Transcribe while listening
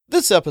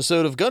This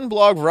episode of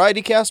Gunblog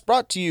VarietyCast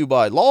brought to you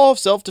by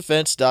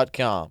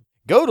lawofselfdefense.com.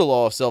 Go to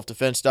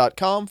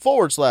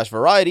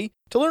lawofselfdefense.com/variety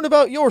to learn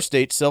about your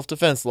state's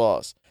self-defense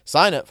laws.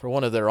 Sign up for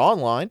one of their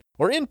online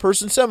or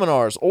in-person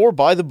seminars or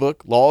buy the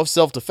book Law of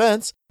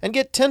Self-Defense and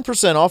get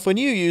 10% off when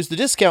you use the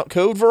discount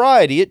code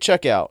VARIETY at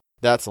checkout.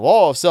 That's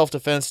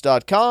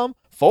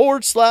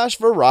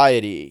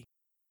lawofselfdefense.com/variety.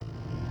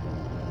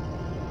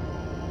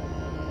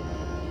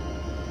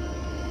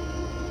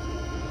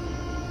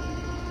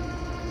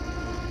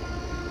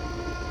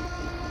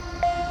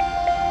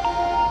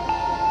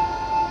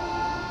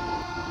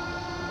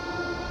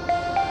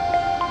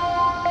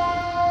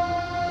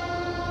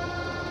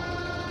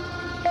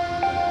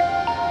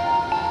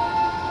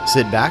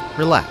 Sit back,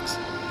 relax,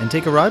 and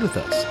take a ride with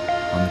us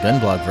on the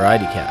Gunblog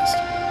Variety Cast,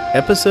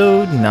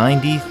 episode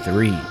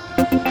 93.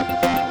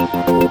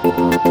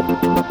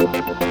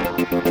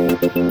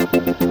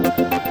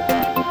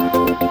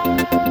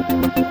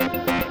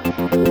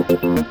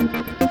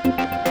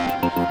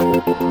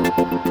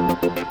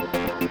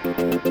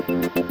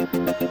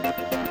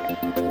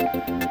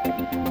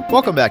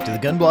 Welcome back to the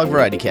Gunblog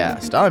Variety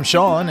Cast. I'm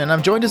Sean, and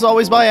I'm joined as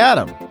always by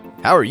Adam.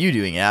 How are you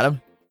doing,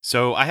 Adam?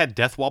 So I had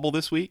Death Wobble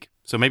this week.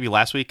 So maybe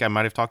last week I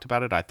might have talked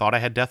about it. I thought I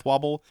had Death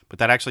Wobble, but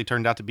that actually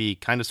turned out to be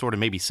kind of sort of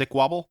maybe Sick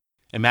Wobble.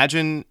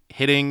 Imagine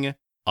hitting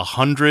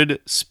 100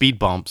 speed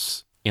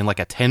bumps in like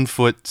a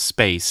 10-foot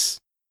space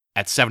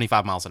at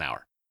 75 miles an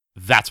hour.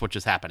 That's what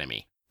just happened to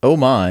me. Oh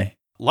my.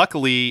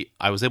 Luckily,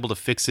 I was able to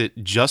fix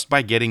it just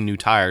by getting new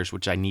tires,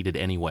 which I needed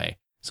anyway.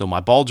 So my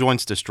ball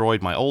joints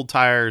destroyed my old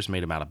tires,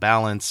 made them out of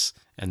balance,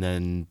 and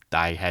then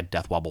I had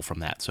Death Wobble from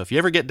that. So if you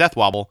ever get Death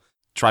Wobble,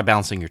 try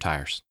balancing your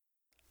tires.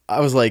 I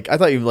was like, I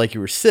thought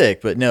you were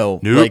sick, but no.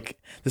 Nope. Like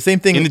the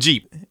same thing in the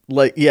Jeep.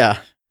 Like, yeah.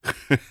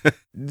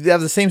 They have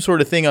the same sort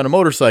of thing on a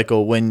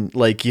motorcycle when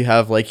like you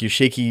have like your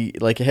shaky,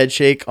 like a head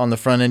shake on the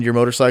front end of your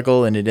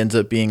motorcycle, and it ends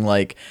up being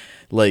like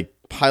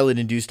pilot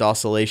induced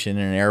oscillation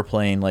in an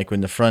airplane, like when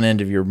the front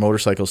end of your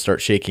motorcycle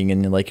starts shaking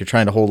and like you're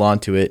trying to hold on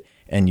to it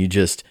and you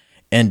just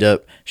end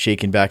up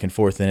shaking back and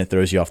forth and it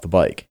throws you off the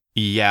bike.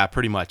 Yeah,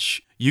 pretty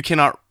much. You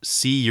cannot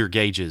see your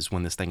gauges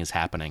when this thing is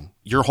happening.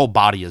 Your whole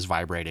body is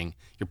vibrating.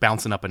 You're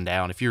bouncing up and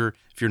down. If you're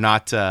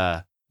not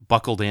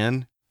buckled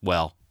in,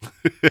 well.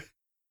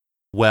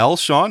 Well,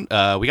 Sean,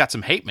 we got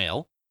some hate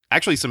mail.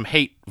 Actually, some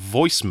hate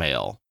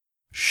voicemail.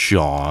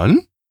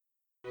 Sean?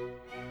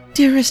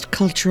 Dearest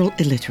cultural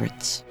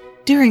illiterates,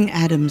 during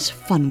Adam's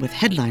Fun with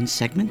Headlines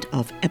segment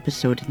of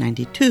episode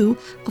 92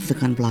 of the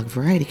Gunblog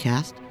Variety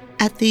Cast,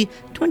 at the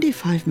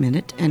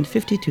 25-minute and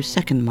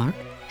 52-second mark,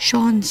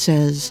 Sean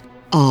says,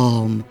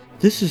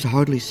 this is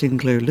hardly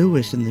Sinclair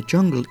Lewis in the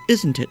jungle,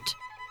 isn't it?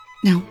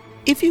 Now,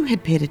 if you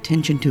had paid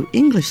attention to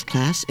English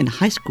class in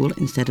high school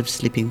instead of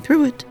sleeping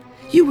through it,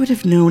 you would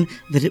have known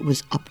that it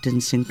was Upton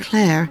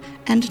Sinclair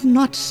and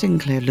not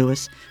Sinclair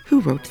Lewis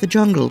who wrote The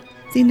Jungle,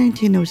 the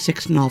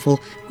 1906 novel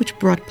which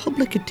brought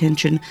public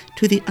attention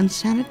to the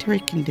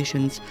unsanitary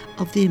conditions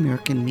of the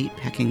American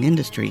meatpacking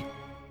industry.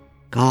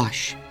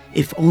 Gosh,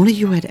 if only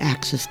you had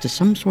access to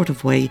some sort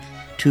of way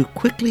to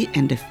quickly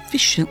and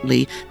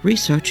efficiently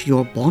research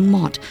your bon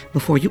mot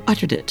before you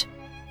uttered it.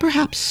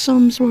 Perhaps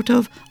some sort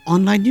of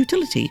online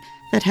utility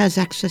that has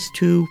access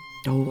to,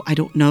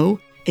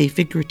 a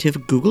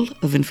figurative Google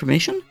of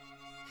information?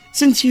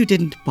 Since you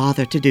didn't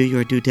bother to do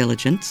your due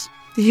diligence,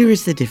 here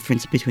is the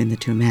difference between the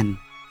two men.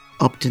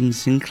 Upton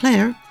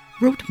Sinclair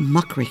wrote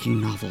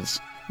muckraking novels,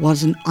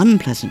 was an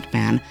unpleasant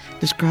man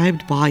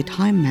described by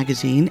Time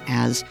magazine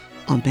as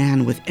a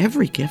man with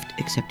every gift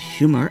except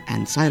humor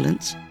and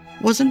silence,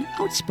 was an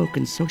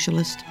outspoken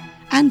socialist,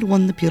 and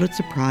won the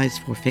Pulitzer Prize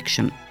for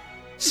fiction.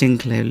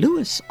 Sinclair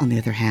Lewis, on the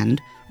other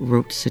hand,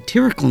 wrote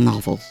satirical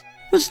novels,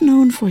 was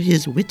known for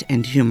his wit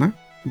and humor,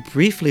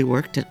 briefly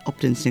worked at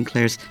Upton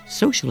Sinclair's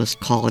socialist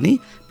colony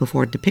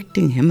before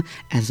depicting him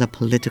as a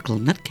political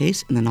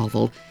nutcase in the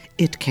novel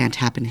It Can't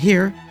Happen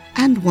Here,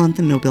 and won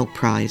the Nobel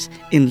Prize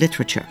in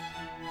Literature.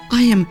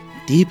 I am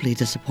deeply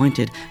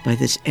disappointed by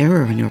this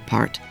error on your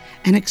part,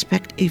 and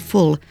expect a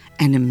full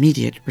and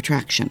immediate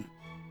retraction.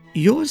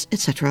 Yours,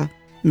 etc.,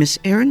 Miss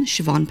Erin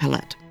Siobhan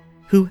Pallette,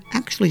 who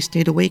actually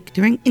stayed awake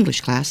during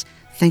English class.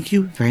 Thank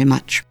you very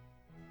much.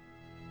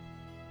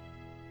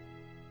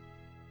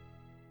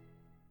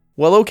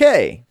 Well,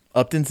 okay.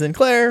 Upton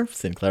Sinclair,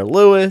 Sinclair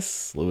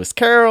Lewis, Lewis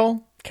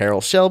Carroll,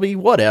 Carroll Shelby,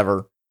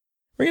 whatever.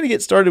 We're going to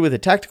get started with a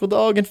tactical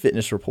dog and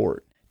fitness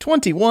report.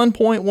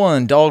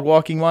 21.1 dog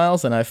walking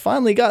miles, and I've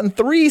finally gotten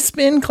 3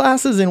 spin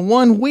classes in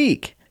 1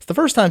 week. It's the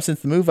first time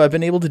since the move I've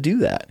been able to do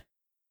that.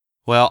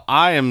 Well,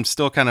 I am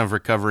still kind of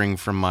recovering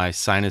from my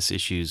sinus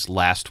issues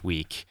last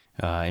week.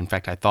 In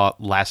fact, I thought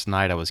last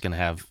night I was going to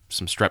have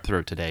some strep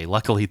throat today.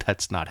 Luckily,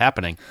 that's not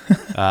happening.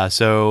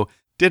 So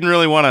didn't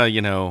really want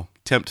to,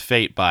 tempt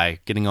fate by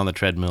getting on the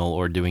treadmill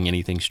or doing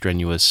anything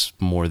strenuous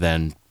more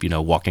than,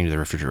 walking to the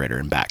refrigerator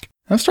and back.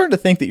 I'm starting to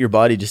think that your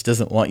body just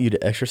doesn't want you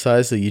to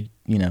exercise, so you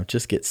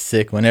just get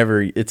sick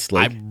whenever it's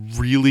like... I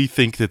really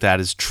think that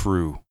is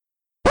true.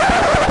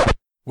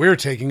 We're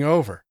taking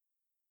over.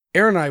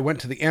 Aaron and I went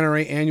to the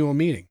NRA annual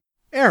meeting.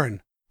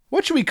 Aaron,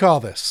 What should we call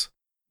this?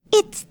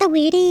 It's the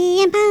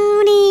Weirdy and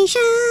Pony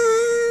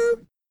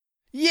Show.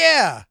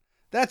 Yeah,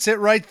 that's it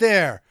right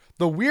there.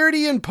 The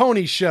Weirdy and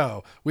Pony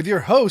Show with your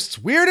hosts,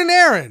 Weird and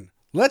Aaron.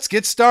 Let's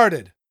get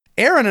started.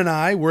 Aaron and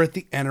I were at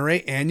the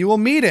NRA annual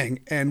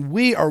meeting, and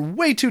we are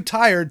way too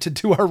tired to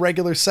do our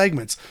regular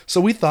segments, so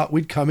we thought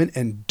we'd come in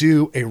and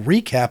do a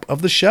recap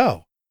of the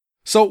show.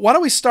 So why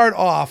don't we start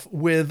off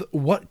with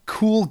what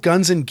cool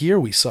guns and gear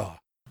we saw?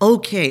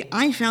 Okay,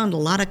 I found a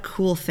lot of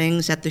cool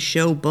things at the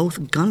show,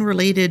 both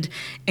gun-related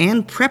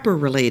and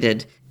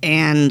prepper-related.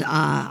 And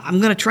I'm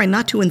going to try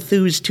not to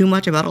enthuse too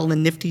much about all the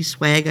nifty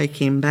swag I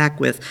came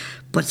back with,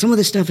 but some of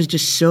this stuff is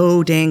just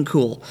so dang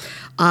cool.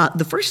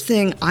 The first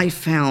thing I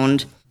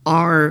found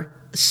are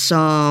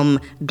some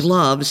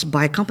gloves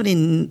by a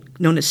company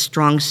known as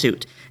Strong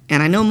Suit.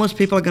 And I know most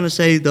people are going to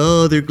say,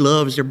 oh, they're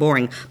gloves, they're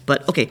boring.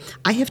 But okay,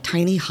 I have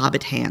tiny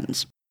hobbit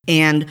hands.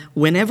 And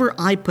whenever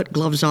I put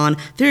gloves on,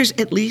 there's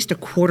at least a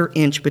 1/4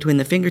 inch between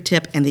the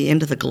fingertip and the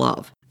end of the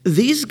glove.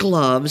 These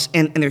gloves,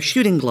 and they're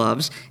shooting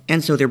gloves,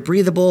 and so they're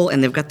breathable,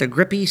 and they've got the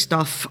grippy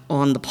stuff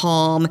on the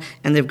palm,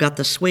 and they've got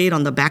the suede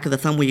on the back of the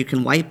thumb where you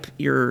can wipe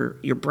your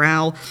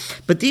brow.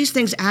 But these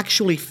things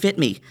actually fit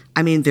me.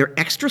 I mean, they're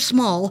extra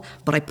small,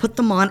 but I put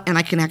them on, and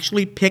I can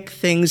actually pick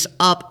things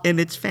up, and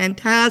it's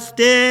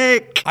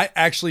fantastic. I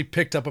actually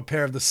picked up a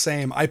pair of the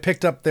same. I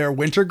picked up their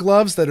winter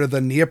gloves that are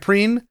the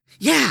neoprene.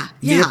 Yeah.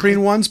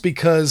 Neoprene ones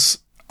because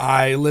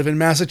I live in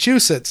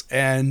Massachusetts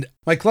and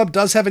my club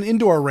does have an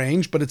indoor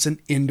range, but it's an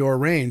indoor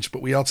range.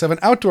 But we also have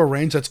an outdoor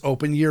range that's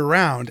open year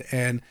round,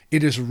 and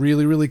it is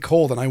really, really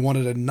cold. And I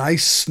wanted a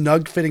nice,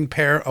 snug fitting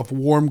pair of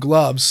warm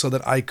gloves so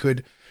that I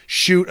could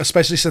shoot,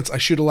 especially since I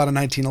shoot a lot of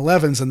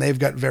 1911s and they've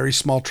got very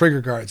small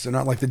trigger guards. They're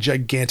not like the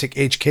gigantic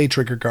HK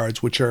trigger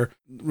guards, which are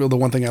really the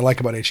one thing I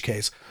like about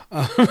HKs.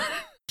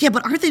 Yeah,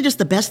 but aren't they just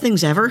the best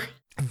things ever?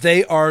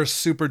 They are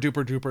super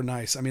duper duper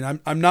nice. I mean,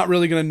 I'm not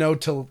really going to know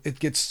till it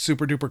gets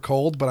super duper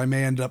cold, but I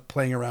may end up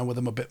playing around with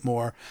them a bit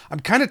more. I'm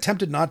kind of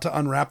tempted not to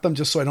unwrap them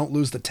just so I don't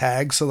lose the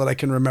tag, so that I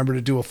can remember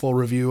to do a full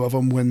review of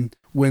them when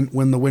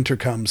the winter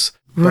comes.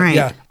 But right.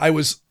 Yeah, I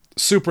was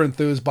super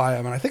enthused by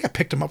them, and I think I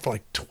picked them up for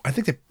it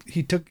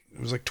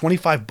was like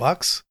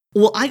 $25.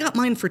 Well, I got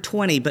mine for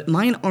 20, but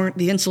mine aren't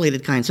the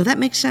insulated kind, so that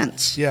makes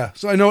sense. Yeah.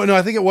 So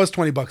I think it was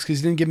 $20 because he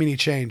didn't give me any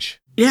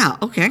change. Yeah,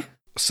 okay.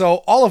 So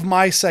all of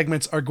my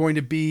segments are going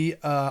to be,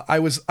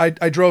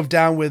 I drove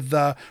down with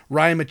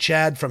Ryan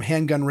Machad from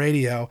Handgun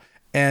Radio,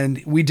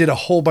 and we did a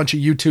whole bunch of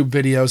YouTube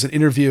videos and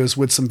interviews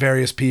with some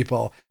various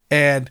people.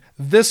 And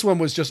this one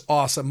was just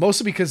awesome,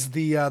 mostly because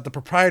the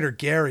proprietor,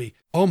 Gary,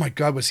 oh my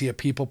God, was he a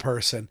people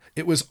person.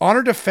 It was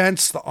Honor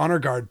Defense, the Honor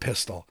Guard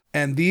pistol.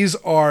 And these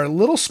are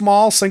little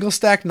small single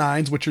stack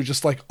 9s, which are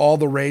just like all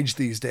the rage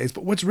these days.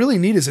 But what's really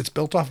neat is it's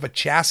built off of a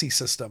chassis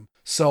system.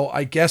 So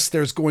I guess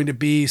there's going to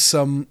be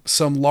some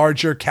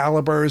larger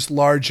calibers,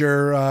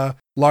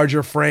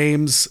 larger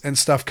frames and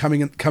stuff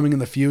coming in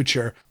the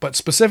future. But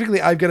specifically,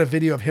 I've got a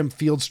video of him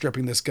field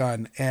stripping this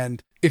gun.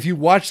 And if you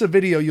watch the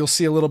video, you'll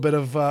see a little bit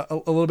of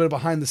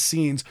behind the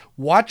scenes.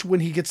 Watch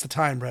when he gets the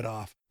time read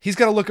off. He's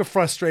got a look of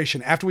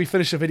frustration. After we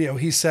finished the video,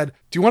 he said,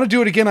 "Do you want to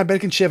do it again? I bet I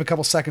can shave a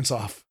couple seconds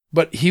off."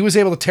 But he was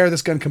able to tear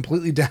this gun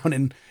completely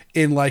down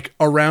in like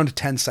around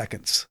 10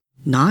 seconds.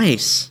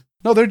 Nice.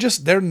 No,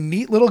 they're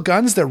neat little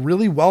guns. They're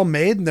really well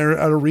made and they're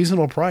at a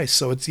reasonable price.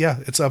 So it's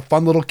a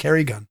fun little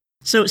carry gun.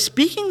 So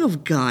speaking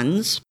of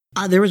guns,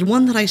 there was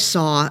one that I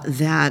saw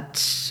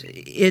that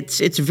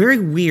it's very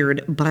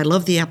weird, but I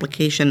love the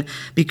application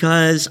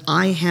because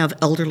I have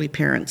elderly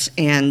parents,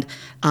 and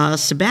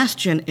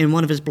Sebastian in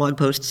one of his blog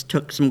posts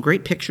took some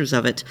great pictures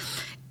of it.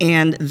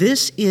 And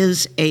this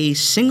is a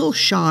single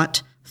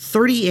shot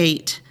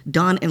 38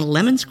 done in a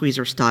lemon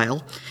squeezer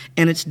style,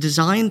 and it's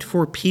designed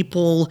for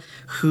people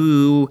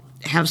who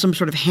have some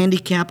sort of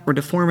handicap or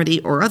deformity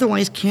or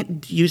otherwise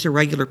can't use a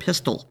regular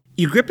pistol.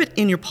 You grip it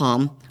in your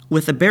palm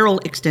with the barrel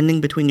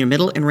extending between your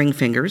middle and ring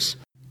fingers,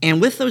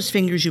 and with those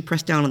fingers you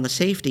press down on the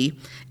safety,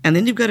 and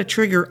then you've got a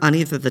trigger on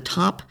either the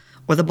top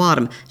or the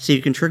bottom, so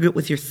you can trigger it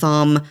with your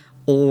thumb,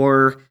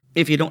 or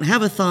if you don't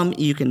have a thumb,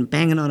 you can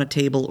bang it on a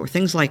table or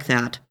things like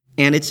that.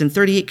 And it's in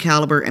 38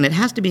 caliber, and it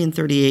has to be in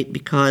 38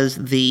 because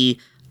the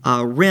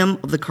rim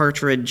of the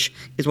cartridge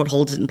is what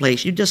holds it in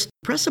place. You just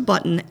press a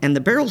button, and the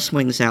barrel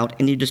swings out,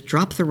 and you just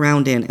drop the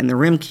round in, and the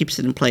rim keeps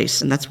it in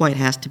place, and that's why it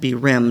has to be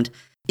rimmed.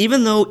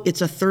 Even though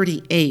it's a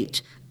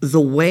 38,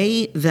 the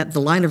way that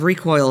the line of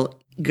recoil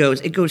goes,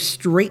 it goes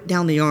straight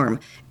down the arm,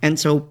 and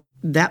so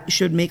that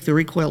should make the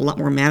recoil a lot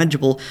more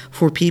manageable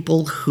for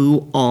people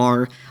who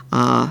are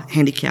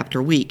handicapped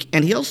or weak.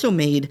 And he also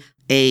made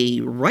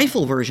a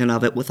rifle version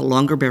of it with a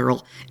longer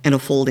barrel and a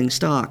folding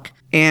stock.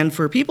 And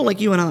for people like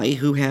you and I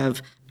who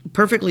have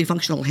perfectly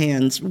functional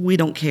hands, we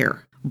don't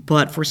care.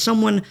 But for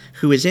someone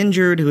who is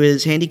injured, who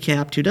is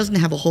handicapped, who doesn't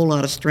have a whole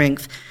lot of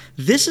strength,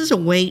 this is a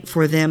way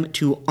for them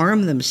to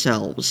arm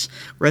themselves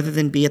rather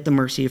than be at the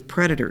mercy of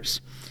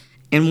predators.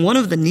 And one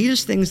of the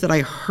neatest things that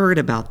I heard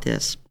about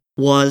this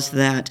was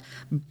that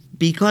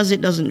because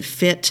it doesn't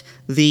fit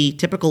the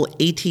typical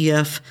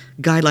ATF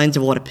guidelines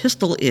of what a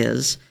pistol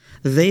is,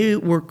 They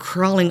were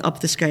crawling up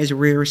this guy's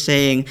rear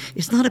saying,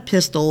 it's not a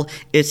pistol,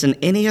 it's an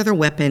any other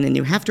weapon, and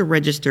you have to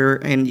register,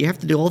 and you have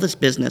to do all this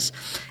business.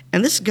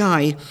 And this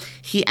guy,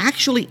 he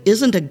actually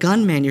isn't a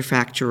gun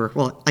manufacturer.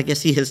 Well, I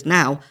guess he is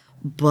now,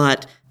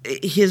 but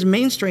his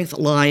main strength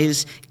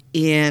lies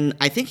in,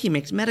 I think he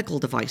makes medical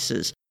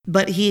devices,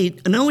 but he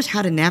knows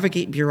how to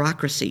navigate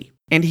bureaucracy.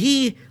 And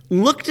he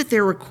looked at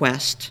their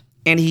request,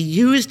 and he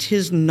used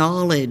his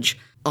knowledge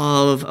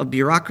of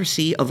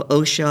bureaucracy, of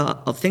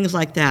OSHA, of things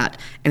like that.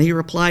 And he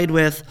replied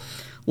with,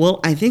 well,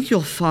 I think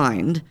you'll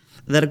find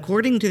that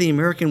according to the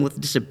American with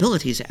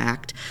Disabilities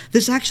Act,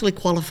 this actually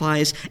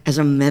qualifies as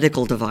a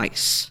medical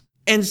device.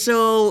 And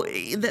so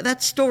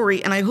that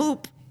story, and I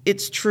hope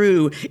it's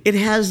true, it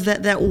has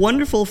that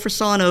wonderful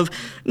frisson of,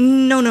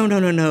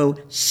 no,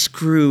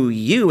 screw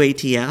you,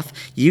 ATF.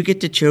 You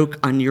get to choke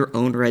on your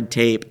own red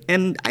tape.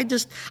 And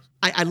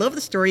I love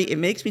the story. It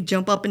makes me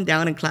jump up and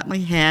down and clap my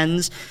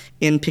hands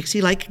in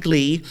pixie-like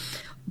glee.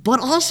 But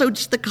also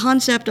just the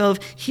concept of,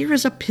 here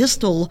is a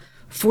pistol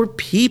for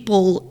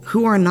people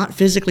who are not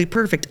physically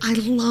perfect. I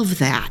love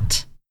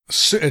that.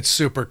 It's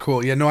super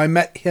cool. Yeah, no, I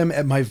met him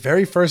at my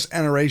very first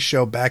NRA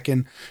show back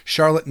in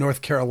Charlotte,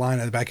 North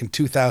Carolina, back in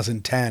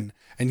 2010.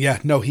 And yeah,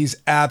 no, he's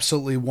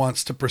absolutely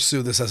wants to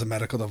pursue this as a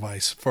medical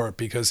device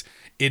because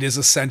it is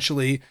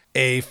essentially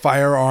a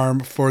firearm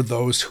for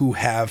those who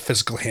have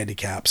physical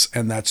handicaps.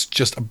 And that's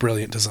just a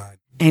brilliant design.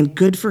 And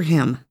good for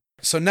him.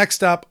 So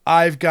next up,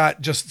 I've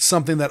got just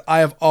something that I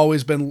have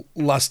always been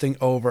lusting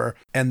over,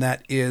 and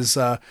that is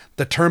the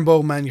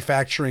Turnbow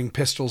Manufacturing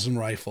pistols and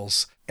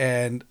rifles.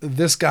 And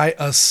this guy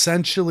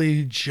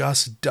essentially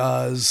just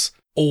does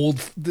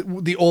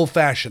the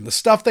old-fashioned, the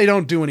stuff they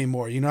don't do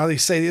anymore. You know how they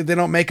say they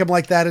don't make them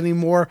like that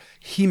anymore?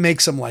 He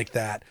makes them like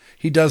that.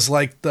 He does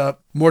like the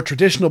more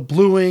traditional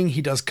bluing,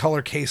 he does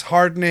color case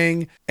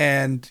hardening,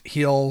 and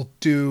he'll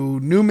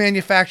do new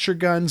manufactured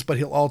guns, but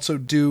he'll also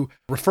do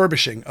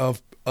refurbishing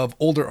of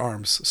older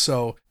arms.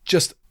 So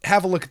just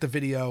have a look at the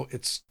video.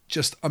 It's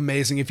just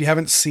amazing. If you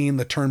haven't seen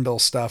the Turnbill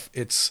stuff,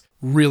 it's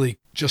really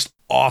just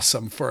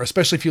awesome,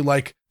 especially if you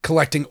like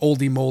collecting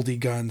oldie moldy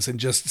guns and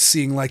just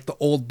seeing like the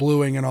old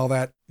bluing and all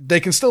that. They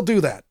can still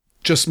do that.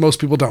 Just most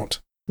people don't.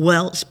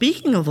 Well,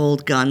 speaking of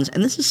old guns,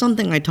 and this is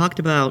something I talked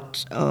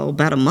about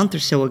about a month or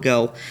so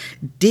ago,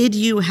 did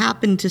you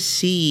happen to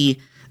see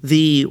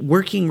the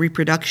working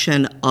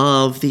reproduction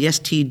of the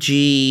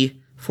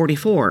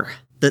STG-44,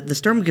 the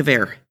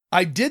Sturmgewehr?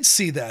 I did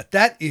see that.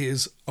 That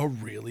is a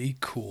really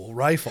cool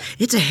rifle.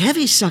 It's a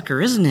heavy sucker,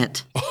 isn't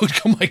it? Oh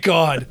my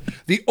God.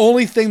 The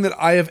only thing that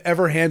I have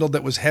ever handled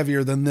that was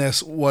heavier than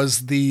this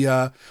was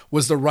the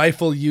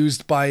rifle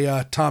used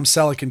by Tom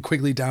Selleck in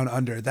Quigley Down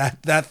Under.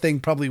 That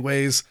thing probably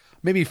weighs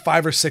maybe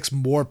 5 or 6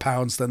 more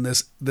pounds than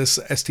this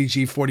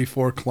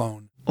STG-44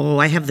 clone. Oh,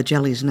 I have the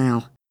jellies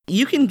now.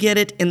 You can get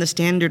it in the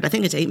standard, I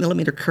think it's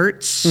 8mm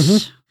Kurtz.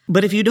 Mm-hmm.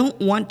 But if you don't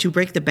want to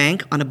break the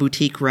bank on a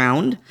boutique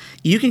round,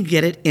 you can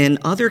get it in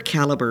other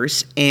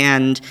calibers.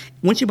 And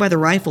once you buy the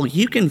rifle,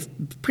 you can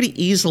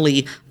pretty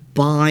easily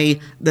buy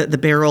the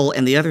barrel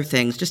and the other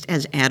things just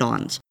as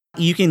add-ons.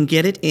 You can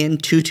get it in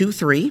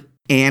 223,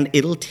 and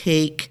it'll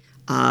take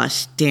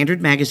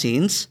standard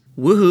magazines.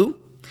 Woohoo!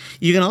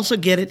 You can also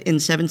get it in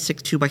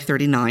 7.62 by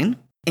 39,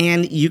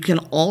 and you can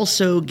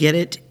also get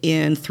it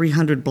in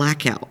 300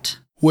 blackout,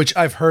 which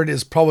I've heard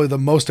is probably the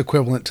most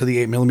equivalent to the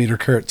 8mm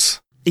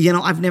Kurtz. You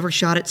know, I've never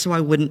shot it, so I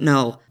wouldn't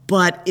know.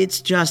 But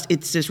it's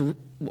this,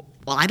 well,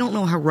 I don't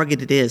know how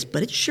rugged it is,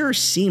 but it sure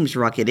seems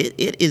rugged.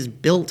 It is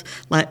built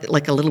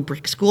like a little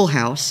brick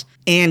schoolhouse.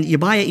 And you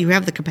buy it, you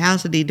have the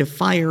capacity to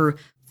fire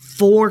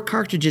 4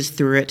 cartridges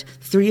through it,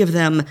 3 of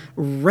them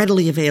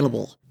readily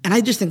available. And I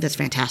just think that's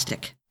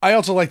fantastic. I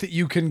also like that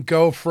you can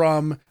go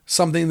from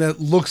something that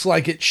looks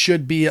like it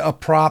should be a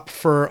prop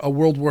for a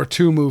World War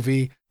II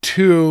movie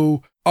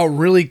to a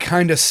really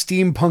kind of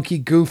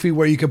steampunky goofy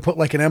where you can put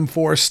like an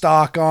M4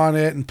 stock on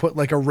it and put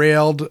like a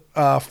railed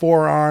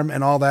forearm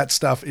and all that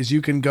stuff. Is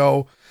you can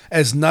go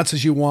as nuts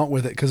as you want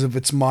with it because of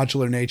its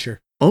modular nature.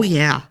 Oh,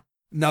 yeah.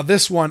 Now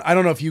this one, I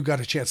don't know if you got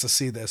a chance to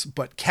see this,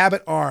 but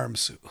Cabot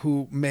Arms,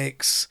 who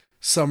makes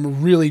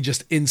some really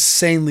just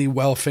insanely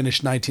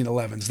well-finished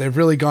 1911s. They've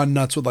really gone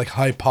nuts with like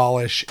high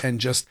polish and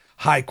just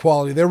high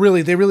quality. They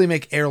really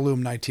make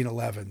heirloom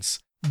 1911s.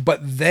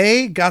 But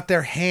they got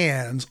their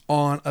hands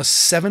on a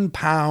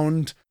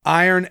 7-pound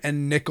iron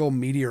and nickel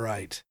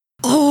meteorite.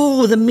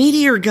 Oh, the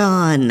meteor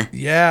gun.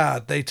 Yeah,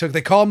 I think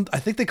they call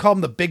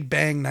them the Big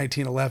Bang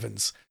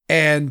 1911s.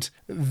 And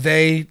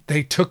they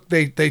took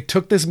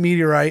this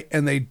meteorite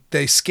and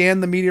they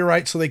scanned the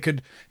meteorite so they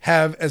could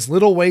have as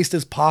little waste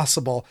as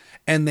possible.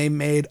 And they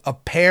made a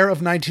pair of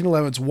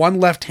 1911s, one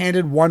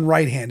left-handed, one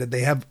right-handed.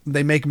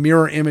 They make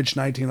mirror image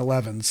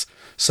 1911s.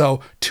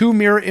 So 2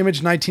 mirror image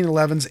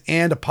 1911s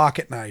and a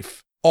pocket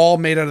knife, all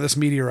made out of this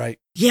meteorite.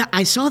 Yeah,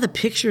 I saw the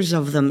pictures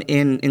of them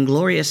in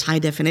glorious high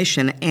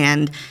definition,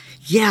 and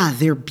yeah,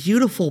 they're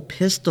beautiful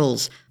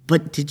pistols.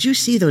 But did you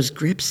see those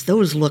grips?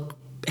 Those look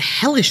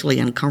hellishly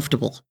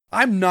uncomfortable.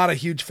 I'm not a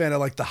huge fan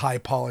of like the high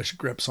polish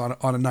grips on a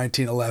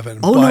 1911.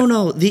 Oh, but,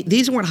 no.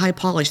 These weren't high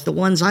polished. The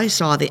ones I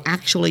saw, they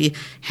actually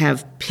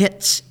have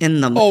pits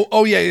in them.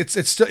 Oh yeah,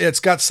 it's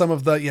got some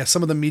of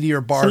the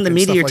meteor bark. Some of the and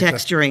meteor stuff like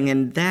texturing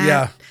and that.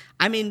 Yeah.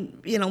 I mean,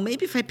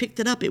 maybe if I picked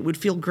it up, it would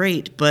feel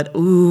great, but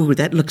ooh,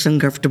 that looks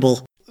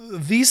uncomfortable.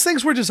 These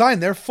things were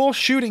designed, they're full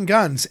shooting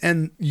guns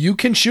and you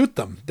can shoot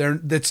them.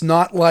 It's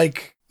not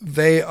like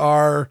they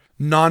are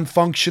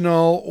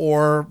non-functional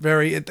or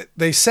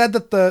they said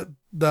that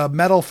the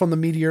metal from the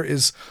meteor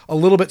is a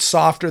little bit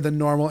softer than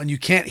normal and you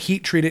can't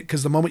heat treat it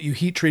because the moment you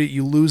heat treat it,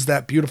 you lose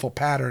that beautiful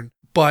pattern.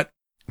 But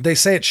they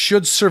say it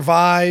should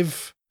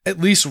survive at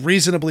least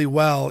reasonably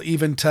well,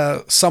 even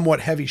to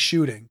somewhat heavy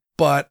shooting.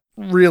 But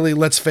really,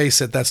 let's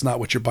face it, that's not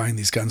what you're buying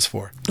these guns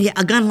for. Yeah,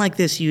 a gun like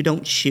this, you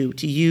don't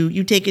shoot.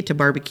 You take it to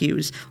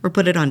barbecues or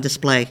put it on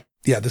display.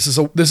 Yeah, this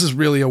is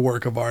really a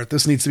work of art.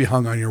 This needs to be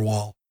hung on your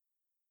wall.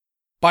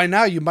 By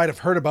now, you might have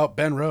heard about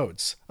Ben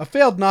Rhodes, a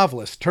failed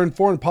novelist turned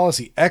foreign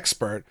policy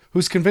expert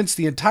who's convinced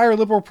the entire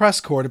liberal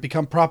press corps to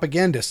become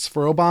propagandists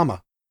for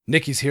Obama.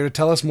 Nikki's here to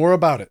tell us more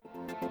about it.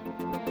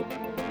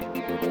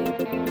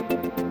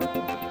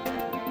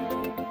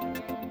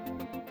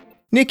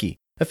 Nikki,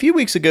 a few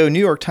weeks ago, New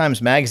York Times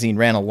Magazine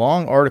ran a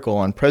long article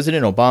on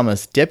President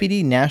Obama's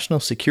Deputy National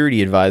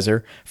Security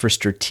Advisor for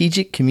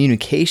Strategic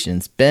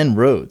Communications, Ben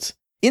Rhodes.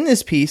 In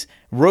this piece,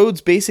 Rhodes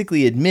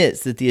basically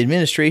admits that the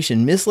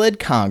administration misled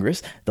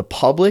Congress, the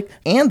public,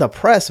 and the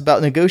press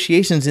about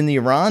negotiations in the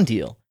Iran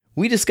deal.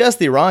 We discussed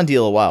the Iran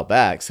deal a while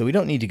back, so we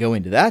don't need to go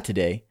into that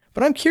today,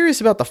 but I'm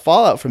curious about the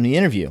fallout from the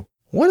interview.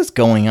 What is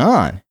going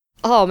on?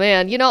 Oh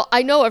man,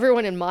 I know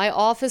everyone in my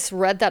office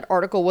read that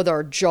article with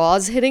our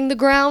jaws hitting the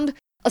ground.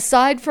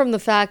 Aside from the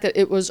fact that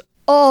it was,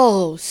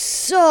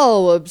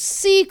 so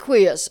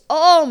obsequious.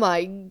 Oh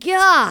my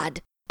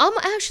God. I'm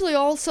actually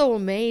also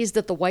amazed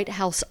that the White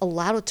House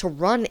allowed it to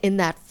run in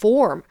that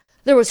form.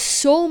 There was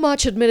so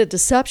much admitted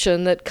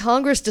deception that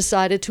Congress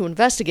decided to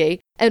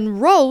investigate,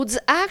 and Rhodes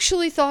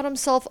actually thought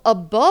himself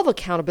above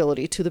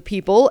accountability to the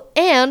people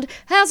and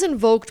has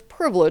invoked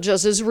privilege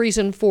as his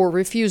reason for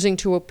refusing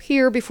to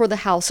appear before the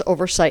House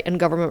Oversight and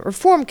Government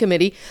Reform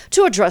Committee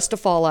to address the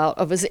fallout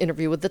of his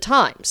interview with the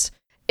Times.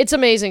 It's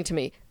amazing to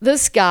me.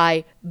 This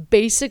guy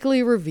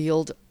basically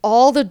revealed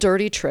all the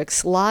dirty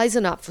tricks, lies,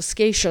 and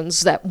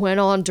obfuscations that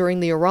went on during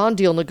the Iran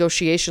deal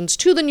negotiations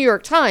to the New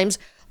York Times,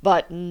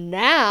 but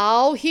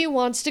now he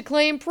wants to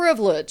claim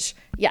privilege.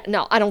 Yeah,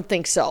 no, I don't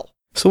think so.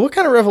 So what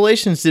kind of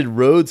revelations did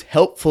Rhodes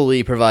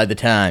helpfully provide the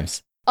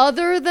Times?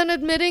 Other than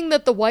admitting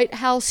that the White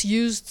House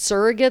used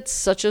surrogates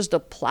such as the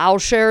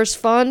Plowshares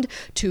Fund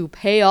to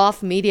pay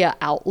off media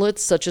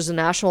outlets such as the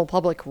National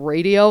Public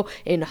Radio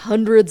in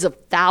hundreds of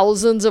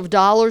thousands of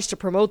dollars to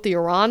promote the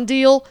Iran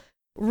deal,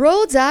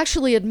 Rhodes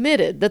actually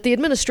admitted that the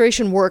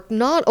administration worked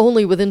not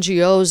only with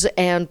NGOs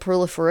and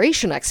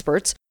proliferation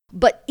experts,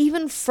 but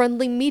even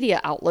friendly media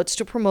outlets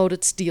to promote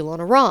its deal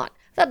on Iran.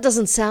 That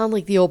doesn't sound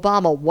like the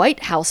Obama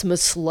White House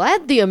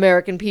misled the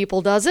American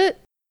people, does it?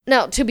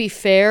 Now, to be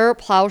fair,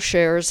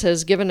 Plowshares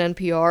has given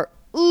NPR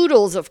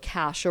oodles of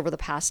cash over the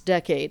past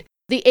decade.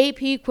 The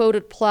AP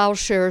quoted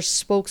Plowshares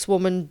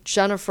spokeswoman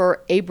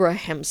Jennifer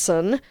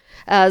Abrahamson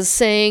as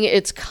saying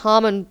it's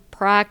common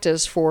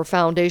practice for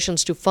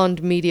foundations to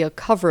fund media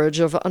coverage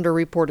of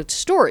underreported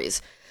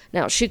stories.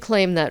 Now, she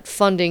claimed that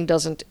funding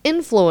doesn't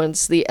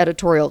influence the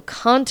editorial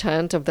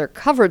content of their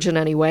coverage in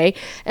any way,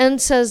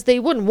 and says they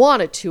wouldn't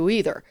want it to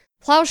either.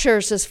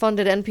 Plowshares has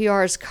funded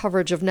NPR's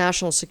coverage of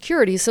national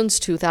security since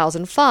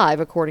 2005,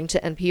 according to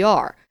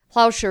NPR.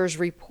 Plowshares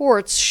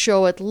reports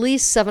show at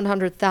least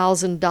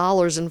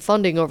 $700,000 in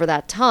funding over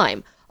that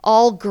time.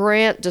 All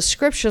grant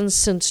descriptions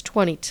since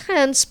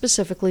 2010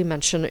 specifically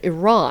mention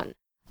Iran.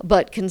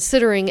 But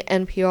considering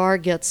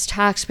NPR gets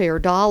taxpayer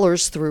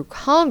dollars through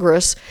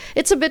Congress,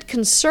 it's a bit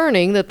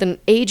concerning that an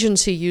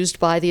agency used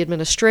by the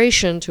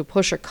administration to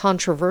push a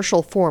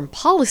controversial foreign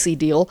policy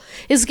deal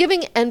is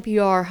giving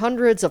NPR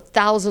hundreds of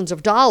thousands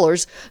of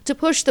dollars to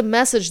push the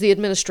message the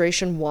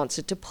administration wants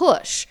it to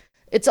push.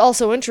 It's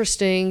also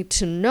interesting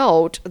to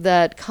note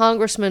that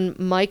Congressman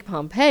Mike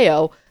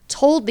Pompeo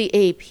told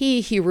the AP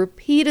he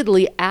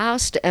repeatedly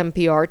asked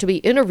NPR to be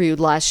interviewed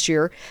last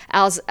year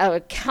as a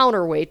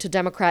counterweight to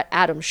Democrat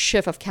Adam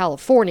Schiff of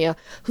California,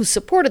 who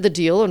supported the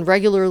deal and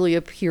regularly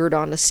appeared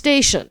on the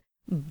station.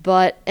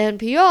 But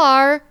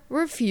NPR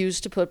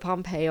refused to put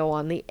Pompeo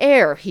on the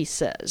air, he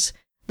says.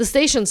 The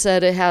station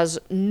said it has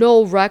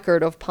no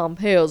record of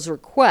Pompeo's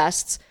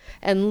requests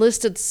and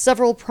listed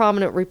several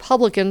prominent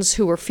Republicans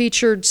who were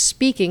featured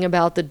speaking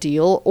about the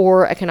deal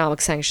or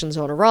economic sanctions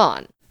on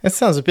Iran. That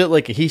sounds a bit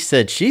like a he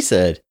said, she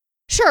said.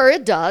 Sure,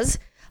 it does.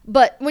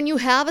 But when you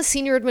have a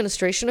senior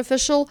administration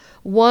official,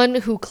 one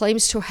who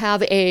claims to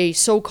have a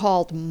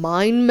so-called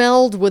mind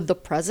meld with the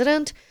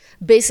president,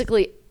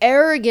 basically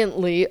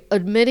arrogantly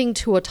admitting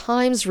to a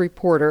Times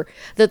reporter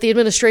that the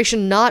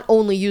administration not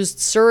only used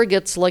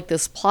surrogates like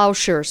this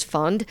Plowshares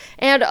Fund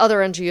and other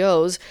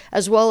NGOs,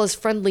 as well as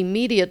friendly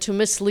media to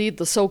mislead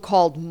the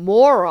so-called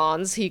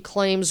morons he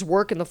claims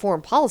work in the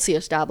foreign policy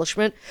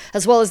establishment,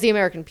 as well as the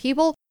American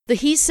people, The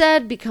he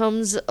said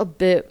becomes a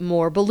bit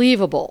more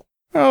believable.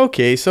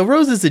 Okay, so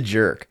Rhodes is a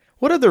jerk.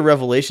 What other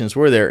revelations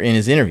were there in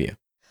his interview?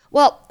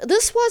 Well,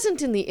 this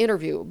wasn't in the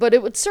interview, but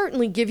it would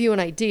certainly give you an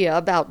idea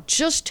about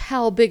just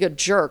how big a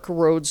jerk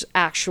Rhodes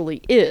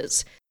actually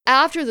is.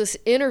 After this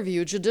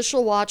interview,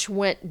 Judicial Watch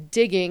went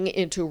digging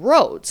into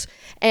Rhodes,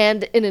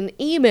 and in an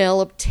email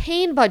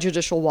obtained by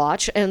Judicial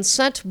Watch and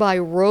sent by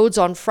Rhodes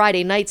on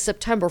Friday night,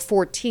 September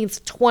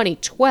 14th,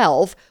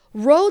 2012,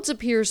 Rhodes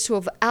appears to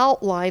have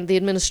outlined the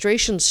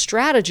administration's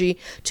strategy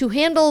to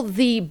handle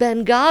the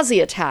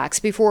Benghazi attacks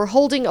before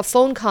holding a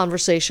phone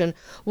conversation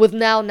with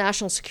now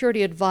National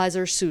Security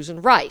Advisor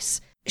Susan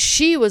Rice.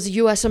 She was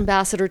U.S.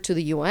 ambassador to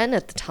the UN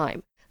at the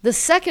time. The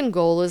second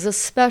goal is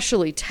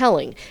especially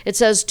telling. It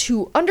says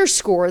to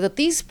underscore that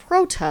these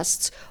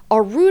protests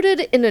are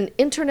rooted in an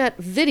internet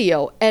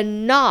video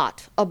and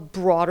not a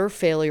broader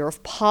failure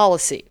of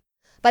policy.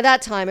 By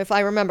that time, if I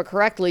remember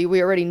correctly,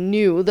 we already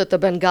knew that the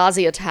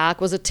Benghazi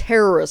attack was a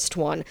terrorist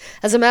one.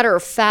 As a matter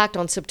of fact,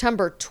 on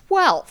September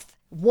 12th,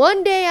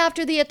 one day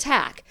after the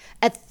attack,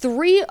 at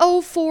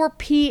 3:04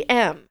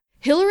 p.m.,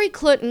 Hillary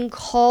Clinton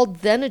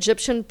called then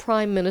Egyptian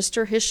Prime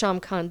Minister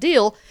Hisham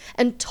Kandil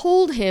and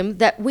told him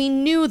that we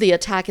knew the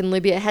attack in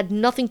Libya had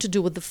nothing to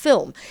do with the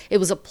film. It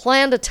was a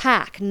planned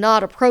attack,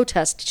 not a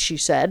protest, she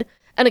said.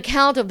 An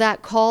account of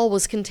that call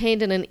was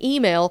contained in an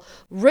email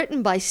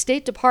written by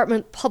State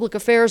Department Public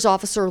Affairs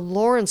Officer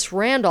Lawrence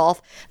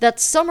Randolph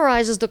that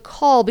summarizes the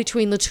call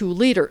between the two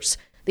leaders.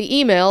 The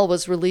email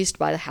was released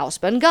by the House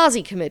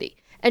Benghazi Committee.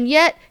 And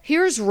yet,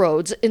 here's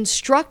Rhodes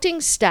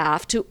instructing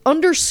staff to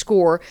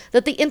underscore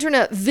that the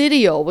internet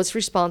video was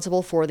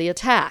responsible for the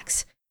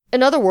attacks.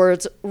 In other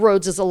words,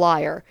 Rhodes is a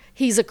liar.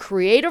 He's a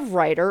creative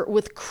writer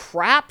with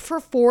crap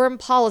for foreign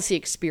policy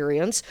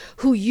experience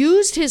who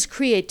used his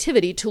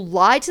creativity to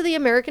lie to the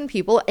American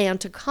people and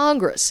to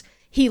Congress.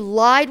 He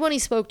lied when he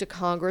spoke to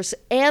Congress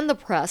and the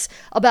press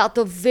about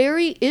the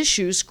very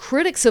issues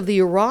critics of the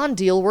Iran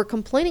deal were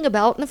complaining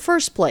about in the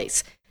first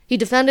place. He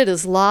defended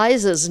his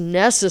lies as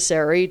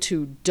necessary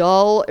to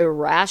dull,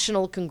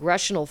 irrational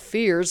congressional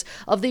fears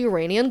of the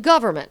Iranian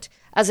government,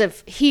 as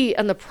if he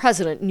and the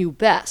president knew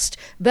best,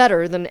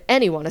 better than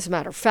anyone as a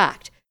matter of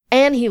fact.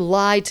 And he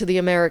lied to the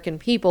American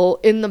people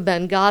in the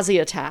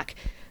Benghazi attack.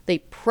 They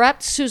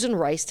prepped Susan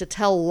Rice to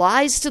tell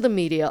lies to the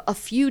media a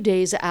few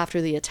days after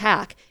the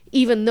attack,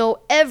 even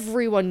though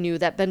everyone knew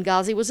that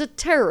Benghazi was a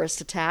terrorist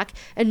attack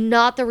and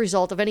not the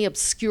result of any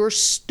obscure,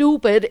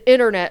 stupid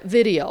internet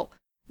video.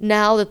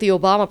 Now that the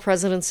Obama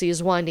presidency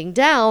is winding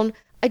down,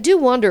 I do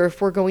wonder if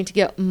we're going to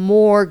get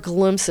more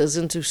glimpses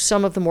into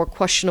some of the more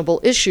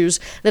questionable issues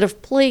that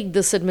have plagued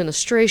this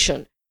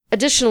administration.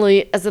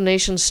 Additionally, as the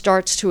nation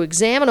starts to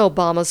examine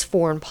Obama's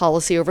foreign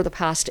policy over the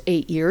past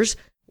 8 years,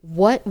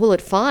 what will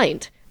it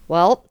find?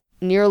 Well,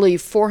 nearly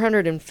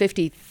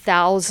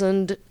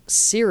 450,000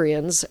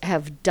 Syrians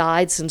have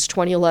died since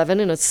 2011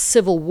 in a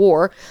civil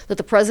war that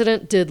the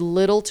president did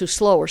little to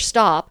slow or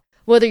stop.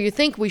 Whether you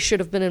think we should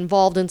have been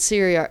involved in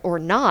Syria or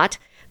not,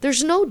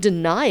 there's no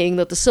denying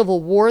that the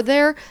civil war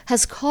there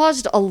has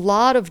caused a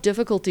lot of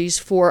difficulties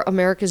for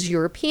America's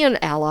European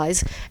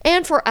allies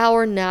and for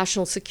our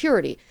national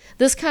security.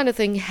 This kind of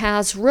thing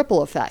has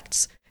ripple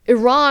effects.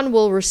 Iran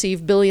will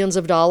receive billions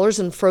of dollars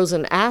in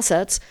frozen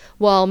assets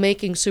while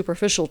making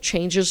superficial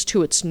changes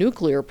to its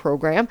nuclear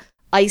program.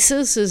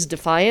 ISIS is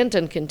defiant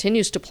and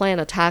continues to plan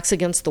attacks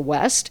against the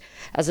West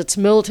as its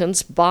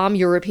militants bomb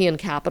European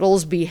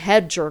capitals,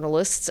 behead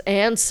journalists,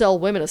 and sell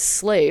women as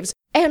slaves.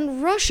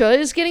 And Russia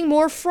is getting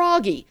more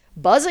froggy,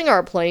 buzzing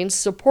our planes,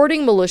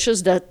 supporting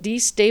militias that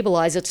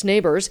destabilize its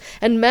neighbors,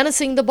 and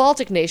menacing the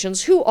Baltic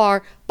nations, who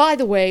are, by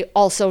the way,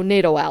 also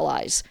NATO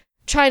allies.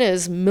 China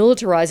is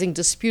militarizing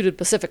disputed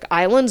Pacific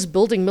islands,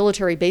 building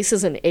military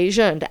bases in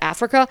Asia and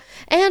Africa,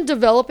 and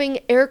developing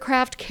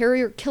aircraft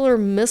carrier killer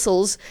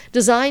missiles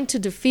designed to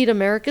defeat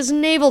America's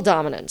naval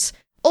dominance.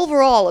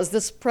 Overall, as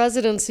this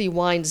presidency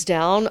winds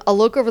down, a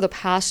look over the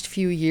past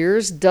few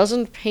years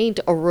doesn't paint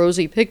a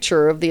rosy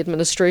picture of the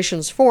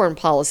administration's foreign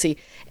policy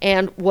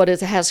and what it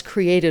has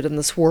created in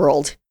this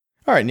world.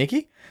 All right,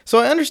 Nikki. So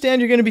I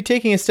understand you're going to be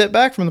taking a step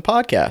back from the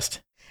podcast.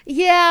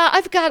 Yeah,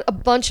 I've got a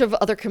bunch of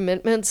other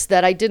commitments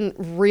that I didn't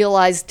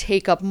realize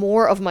take up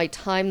more of my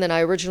time than I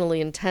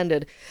originally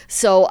intended.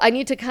 So I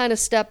need to kind of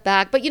step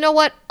back. But you know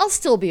what? I'll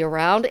still be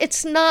around.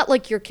 It's not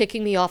like you're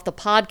kicking me off the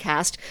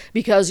podcast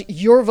because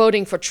you're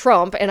voting for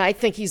Trump and I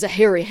think he's a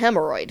hairy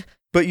hemorrhoid.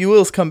 But you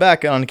will come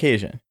back on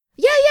occasion.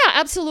 Yeah,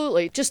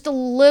 absolutely. Just a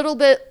little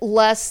bit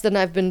less than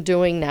I've been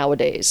doing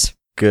nowadays.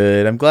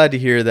 Good. I'm glad to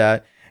hear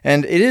that.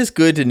 And it is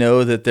good to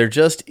know that there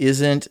just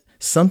isn't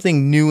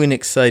something new and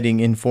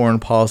exciting in foreign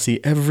policy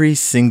every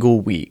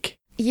single week.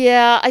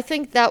 Yeah, I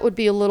think that would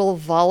be a little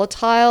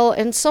volatile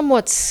and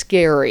somewhat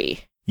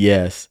scary.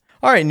 Yes.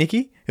 All right,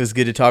 Nikki, it was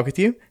good to talk with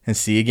you, and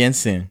see you again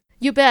soon.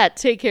 You bet.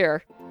 Take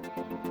care.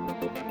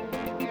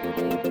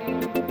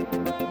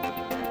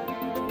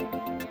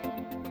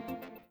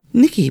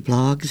 Nikki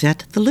blogs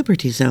at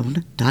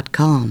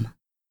thelibertyzone.com.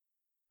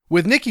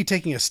 With Nikki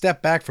taking a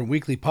step back from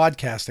weekly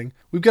podcasting,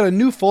 we've got a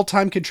new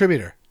full-time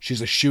contributor, She's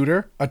a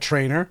shooter, a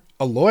trainer,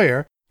 a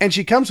lawyer, and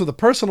she comes with a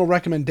personal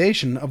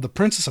recommendation of the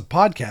princess of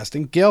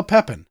podcasting, Gail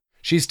Pepin.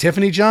 She's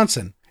Tiffany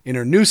Johnson in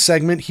her new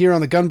segment here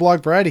on the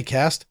Gunblog Variety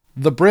Cast,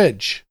 The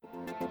Bridge.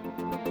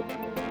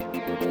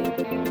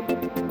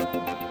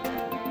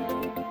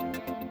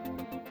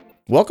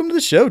 Welcome to the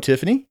show,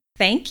 Tiffany.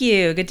 Thank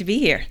you. Good to be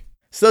here.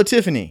 So,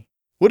 Tiffany,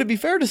 would it be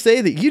fair to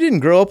say that you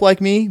didn't grow up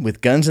like me with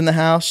guns in the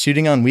house,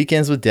 shooting on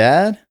weekends with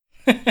Dad?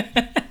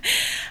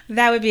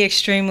 That would be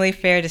extremely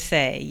fair to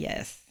say,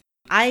 yes.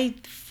 I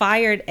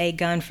fired a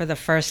gun for the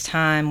first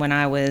time when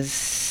I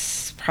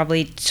was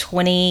probably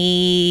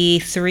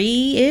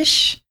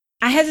 23-ish.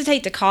 I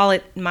hesitate to call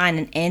it mine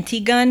an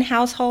anti-gun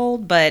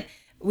household, but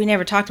we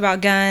never talked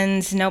about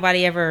guns.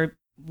 Nobody ever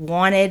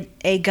wanted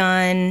a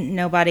gun.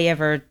 Nobody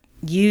ever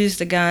used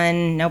a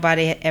gun.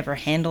 Nobody ever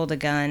handled a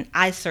gun.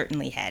 I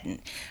certainly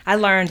hadn't. I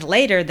learned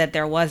later that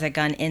there was a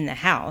gun in the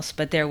house,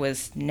 but there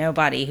was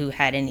nobody who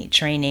had any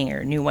training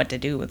or knew what to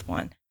do with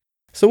one.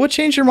 So what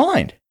changed your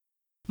mind?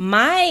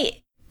 My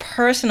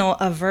personal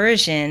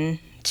aversion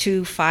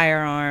to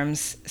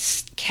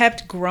firearms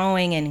kept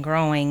growing and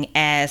growing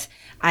as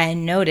I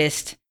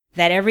noticed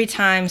that every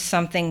time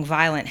something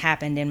violent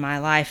happened in my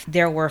life,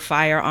 there were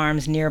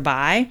firearms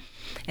nearby.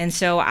 And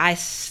so I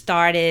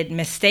started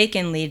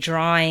mistakenly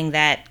drawing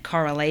that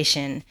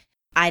correlation.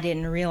 I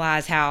didn't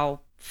realize how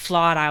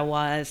flawed I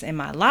was in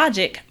my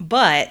logic,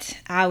 but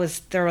I was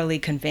thoroughly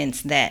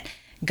convinced that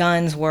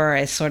guns were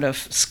a sort of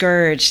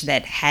scourge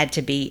that had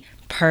to be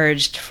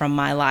purged from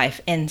my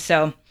life. And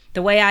so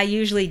the way I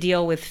usually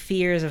deal with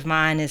fears of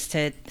mine is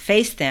to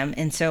face them.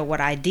 And so what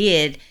I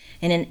did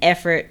in an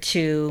effort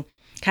to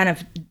kind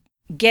of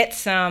get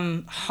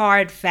some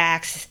hard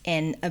facts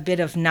and a bit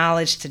of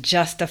knowledge to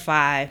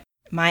justify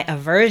my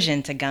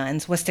aversion to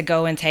guns was to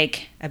go and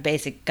take a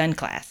basic gun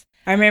class.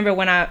 I remember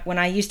when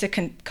I used to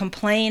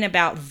complain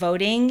about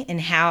voting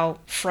and how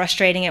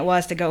frustrating it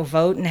was to go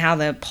vote and how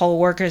the poll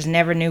workers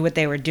never knew what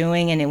they were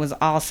doing and it was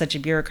all such a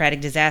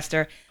bureaucratic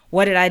disaster.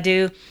 What did I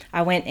do?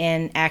 I went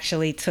and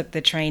actually took the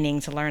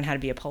training to learn how to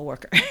be a poll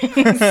worker.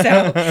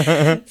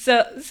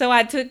 So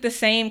I took the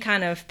same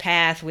kind of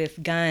path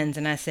with guns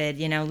and I said,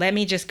 let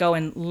me just go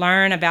and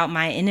learn about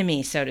my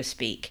enemy, so to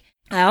speak.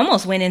 I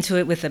almost went into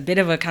it with a bit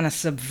of a kind of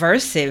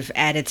subversive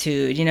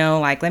attitude,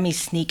 like let me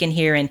sneak in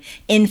here and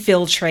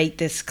infiltrate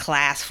this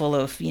class full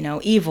of,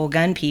 evil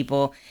gun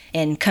people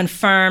and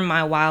confirm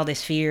my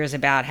wildest fears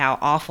about how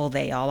awful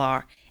they all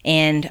are.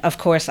 And of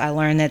course, I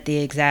learned that the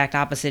exact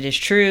opposite is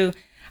true.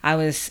 I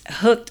was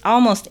hooked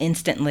almost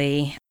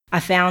instantly.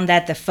 I found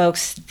that the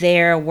folks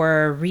there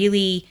were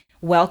really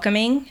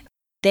welcoming.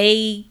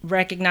 They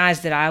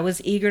recognized that I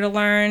was eager to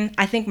learn.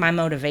 I think my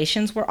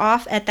motivations were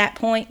off at that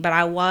point, but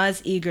I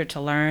was eager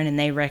to learn, and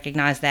they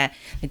recognized that.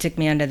 They took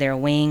me under their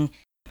wing.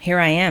 Here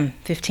I am,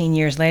 15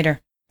 years later.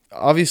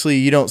 Obviously,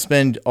 you don't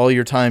spend all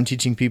your time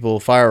teaching people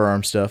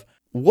firearm stuff.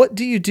 What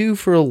do you do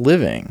for a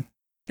living?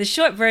 The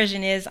short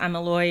version is I'm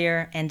a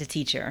lawyer and a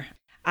teacher.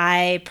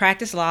 I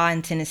practice law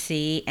in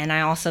Tennessee, and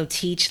I also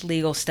teach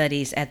legal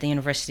studies at the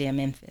University of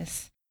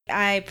Memphis.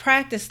 I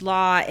practiced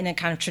law in a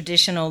kind of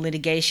traditional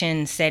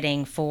litigation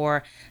setting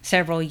for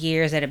several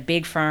years at a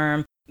big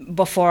firm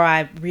before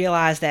I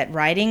realized that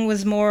writing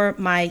was more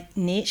my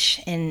niche,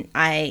 and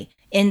I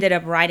ended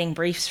up writing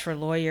briefs for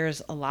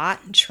lawyers a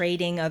lot,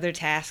 trading other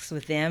tasks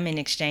with them in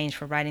exchange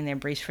for writing their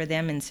briefs for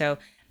them. And so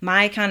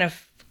my kind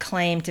of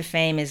claim to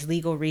fame is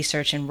legal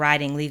research and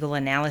writing legal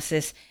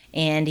analysis.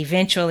 And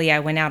eventually I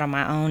went out on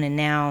my own, and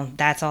now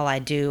that's all I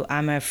do.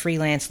 I'm a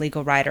freelance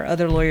legal writer.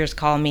 Other lawyers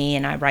call me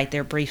and I write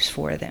their briefs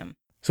for them.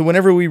 So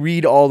whenever we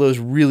read all those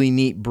really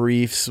neat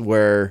briefs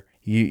where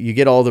you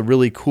get all the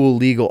really cool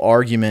legal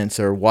arguments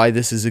or why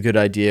this is a good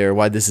idea or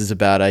why this is a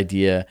bad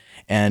idea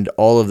and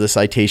all of the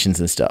citations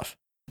and stuff.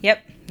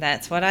 Yep,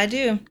 that's what I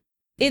do.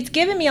 It's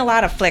given me a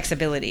lot of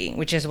flexibility,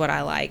 which is what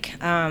I like.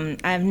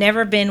 I've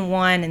never been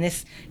one, and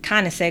this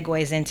kind of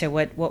segues into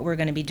what we're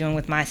going to be doing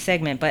with my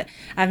segment, but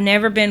I've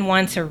never been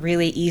one to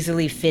really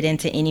easily fit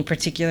into any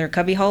particular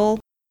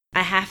cubbyhole.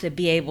 I have to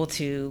be able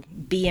to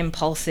be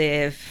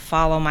impulsive,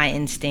 follow my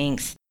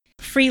instincts.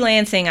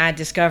 Freelancing, I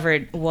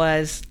discovered,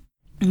 was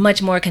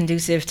much more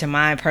conducive to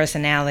my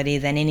personality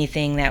than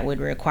anything that would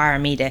require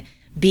me to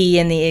be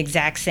in the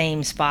exact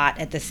same spot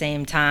at the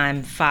same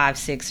time 5,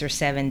 6, or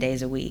 7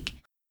 days a week.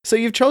 So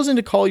you've chosen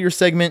to call your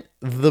segment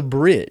The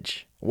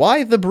Bridge.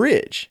 Why The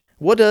Bridge?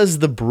 What does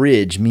The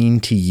Bridge mean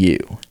to you?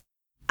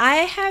 I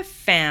have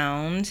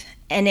found,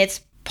 and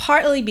it's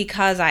partly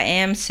because I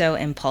am so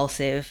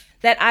impulsive,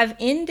 that I've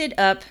ended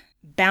up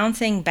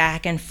bouncing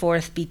back and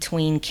forth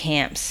between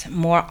camps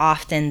more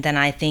often than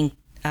I think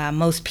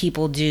most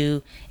people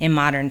do in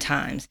modern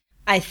times.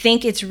 I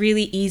think it's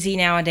really easy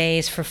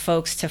nowadays for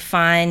folks to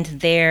find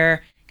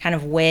their kind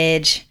of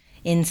wedge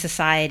in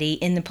society,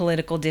 in the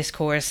political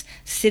discourse,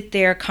 sit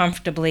there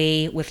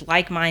comfortably with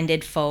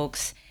like-minded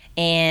folks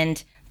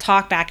and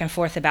talk back and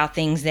forth about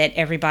things that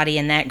everybody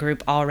in that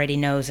group already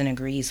knows and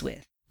agrees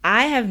with.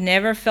 I have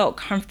never felt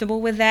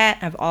comfortable with that.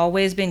 I've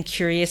always been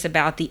curious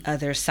about the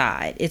other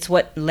side. It's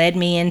what led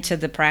me into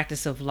the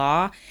practice of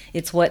law.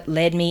 It's what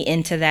led me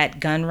into that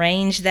gun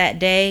range that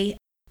day.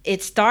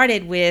 It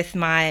started with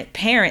my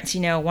parents.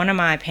 You know, one of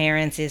my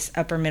parents is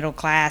upper middle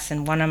class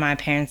and one of my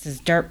parents is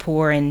dirt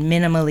poor and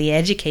minimally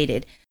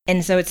educated.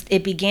 And so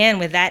it began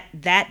with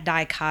that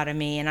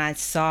dichotomy, and I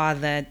saw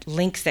the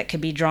links that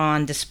could be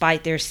drawn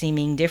despite their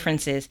seeming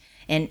differences.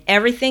 And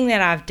everything that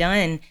I've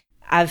done,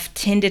 I've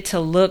tended to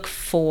look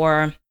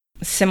for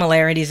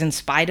similarities in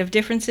spite of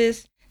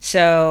differences.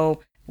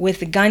 So with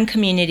the gun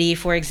community,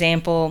 for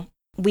example,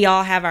 we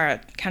all have our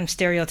kind of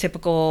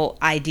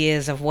stereotypical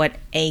ideas of what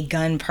a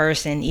gun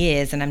person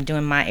is, and I'm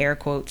doing my air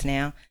quotes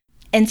now.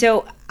 And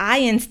so I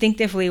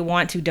instinctively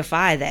want to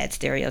defy that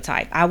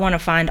stereotype. I want to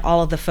find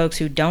all of the folks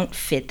who don't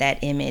fit that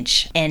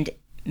image and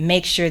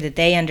make sure that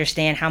they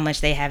understand how much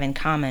they have in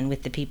common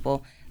with the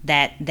people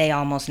that they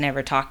almost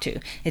never talk to.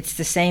 It's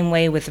the same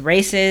way with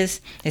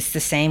races. It's the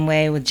same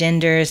way with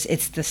genders.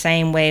 It's the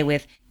same way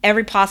with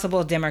every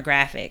possible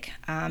demographic.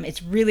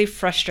 It's really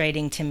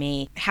frustrating to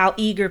me how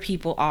eager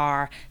people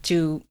are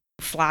to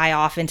fly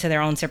off into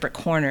their own separate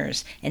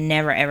corners and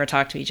never ever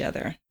talk to each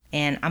other.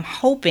 And I'm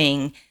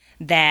hoping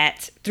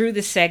that through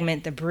this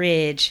segment, The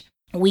Bridge,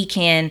 we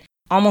can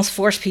almost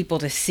force people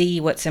to see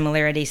what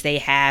similarities they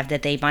have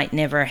that they might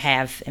never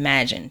have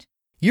imagined.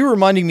 You're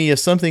reminding me of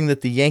something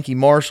that the Yankee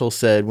Marshal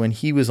said when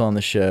he was on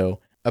the show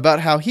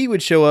about how he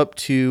would show up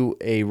to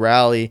a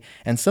rally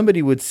and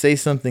somebody would say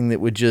something that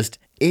would just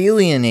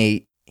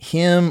alienate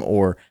him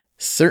or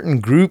certain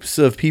groups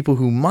of people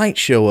who might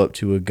show up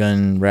to a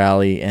gun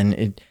rally.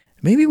 And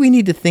maybe we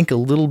need to think a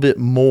little bit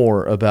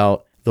more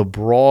about the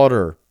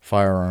broader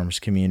firearms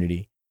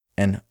community.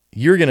 And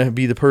you're going to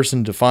be the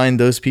person to find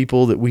those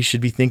people that we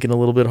should be thinking a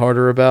little bit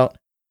harder about.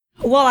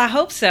 Well, I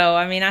hope so.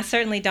 I mean, I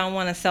certainly don't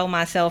want to sell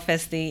myself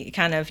as the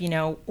kind of,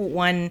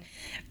 one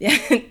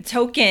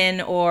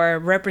token or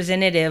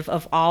representative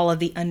of all of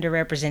the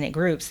underrepresented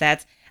groups.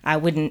 I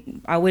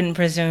wouldn't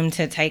presume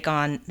to take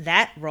on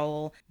that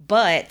role.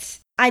 But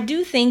I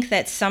do think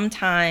that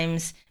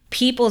sometimes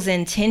people's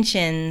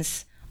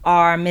intentions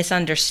are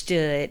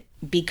misunderstood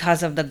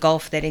because of the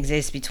gulf that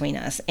exists between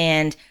us.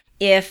 And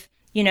if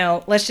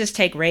let's just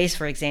take race,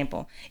 for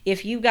example.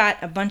 If you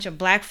got a bunch of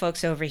black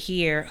folks over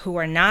here who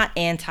are not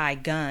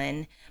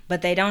anti-gun,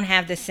 but they don't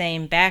have the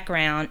same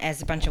background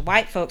as a bunch of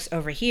white folks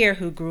over here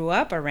who grew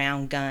up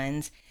around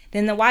guns,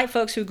 then the white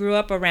folks who grew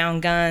up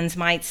around guns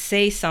might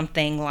say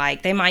something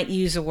like, they might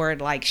use a word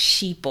like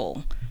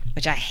sheeple,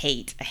 which I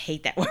hate. I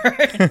hate that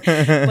word.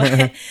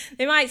 But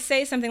they might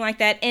say something like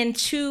that. And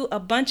to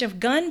a bunch of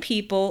gun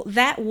people,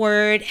 that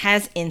word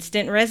has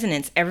instant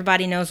resonance.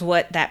 Everybody knows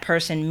what that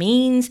person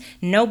means.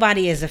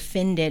 Nobody is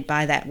offended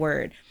by that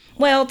word.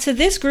 Well, to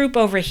this group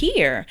over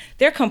here,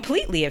 they're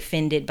completely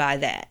offended by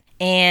that.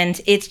 And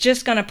it's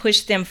just going to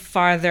push them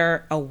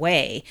farther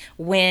away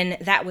when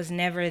that was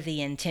never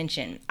the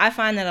intention. I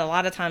find that a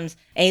lot of times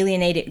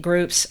alienated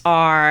groups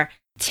are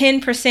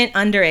 10%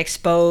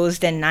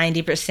 underexposed and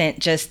 90%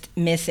 just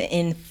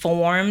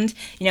misinformed.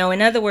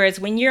 In other words,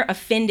 when you're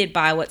offended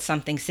by what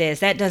something says,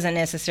 that doesn't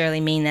necessarily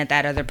mean that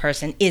that other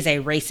person is a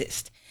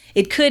racist.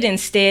 It could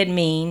instead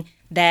mean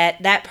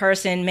that that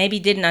person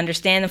maybe didn't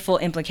understand the full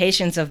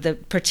implications of the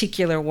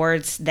particular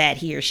words that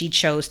he or she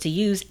chose to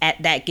use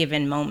at that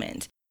given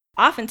moment.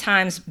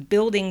 Oftentimes,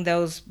 building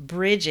those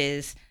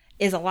bridges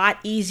is a lot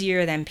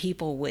easier than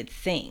people would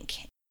think.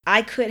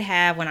 I could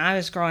have, when I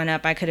was growing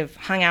up, I could have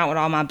hung out with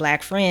all my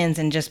black friends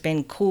and just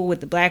been cool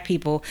with the black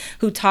people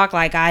who talk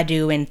like I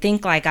do and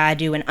think like I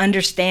do and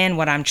understand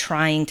what I'm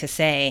trying to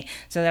say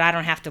so that I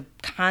don't have to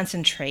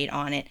concentrate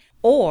on it.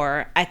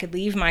 Or I could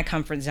leave my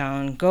comfort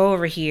zone, go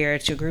over here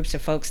to groups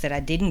of folks that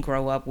I didn't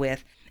grow up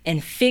with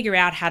and figure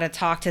out how to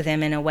talk to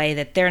them in a way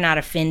that they're not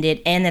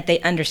offended and that they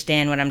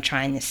understand what I'm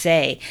trying to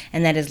say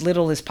and that as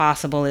little as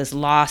possible is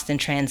lost in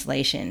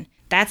translation.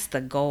 That's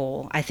the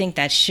goal. I think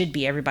that should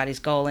be everybody's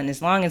goal. And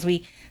as long as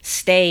we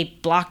stay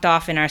blocked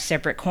off in our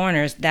separate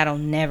corners, that'll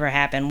never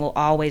happen. We'll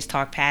always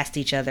talk past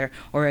each other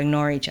or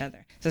ignore each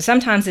other. So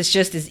sometimes it's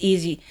just as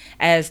easy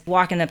as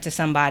walking up to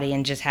somebody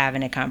and just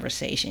having a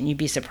conversation. You'd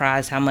be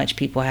surprised how much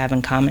people have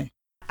in common.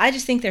 I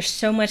just think there's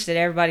so much that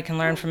everybody can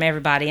learn from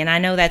everybody. And I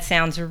know that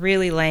sounds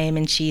really lame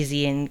and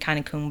cheesy and kind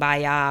of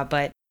kumbaya,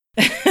 but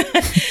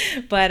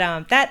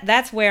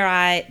that's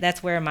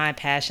where my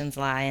passions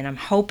lie, and I'm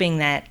hoping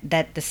that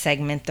the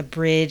segment, The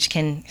Bridge,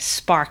 can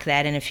spark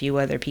that in a few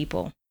other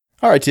people.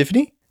 All right,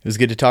 Tiffany, it was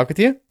good to talk with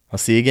you. I'll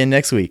see you again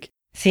next week.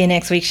 See you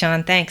next week,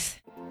 Sean. Thanks.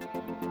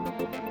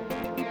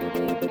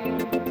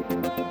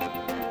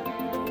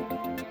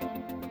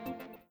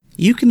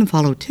 You can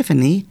follow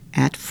Tiffany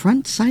at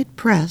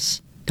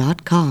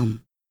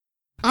frontsightpress.com.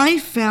 I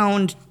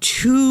found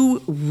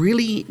 2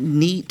 really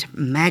neat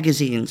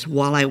magazines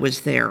while I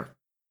was there.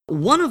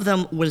 One of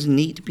them was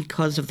neat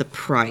because of the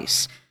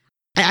price.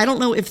 I don't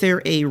know if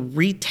they're a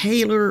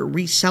retailer,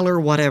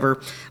 reseller, whatever,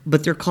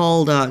 but they're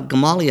called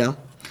Gamaliel,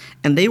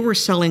 and they were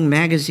selling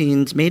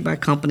magazines made by a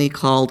company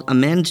called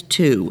Amend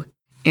 2.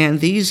 And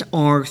these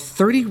are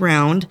 30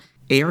 round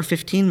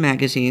AR-15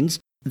 magazines.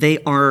 They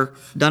are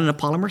done in a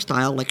polymer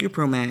style like your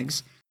Pro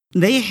Mags.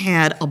 They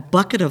had a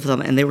bucket of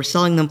them and they were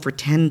selling them for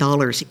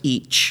 $10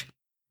 each.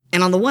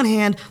 And on the one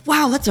hand,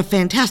 wow, that's a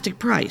fantastic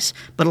price.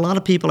 But a lot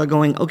of people are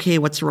going, okay,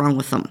 what's wrong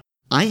with them?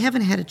 I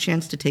haven't had a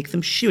chance to take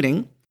them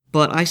shooting,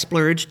 but I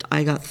splurged.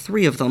 I got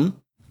 3 of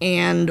them.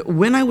 And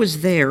when I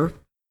was there,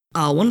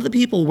 one of the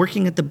people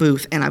working at the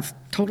booth, and I've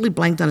totally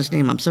blanked on his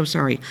name, I'm so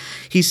sorry.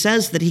 He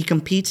says that he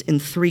competes in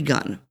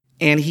 3-gun,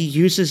 and he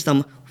uses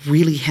them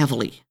really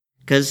heavily.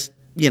 Because,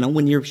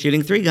 when you're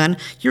shooting 3-gun,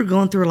 you're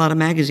going through a lot of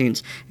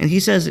magazines. And he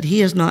says that he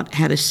has not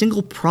had a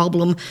single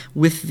problem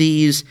with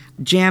these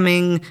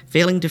jamming,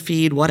 failing to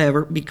feed,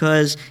 whatever,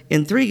 because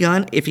in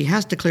 3-gun, if he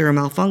has to clear a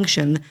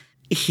malfunction,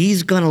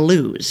 he's going to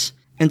lose.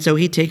 And so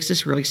he takes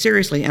this really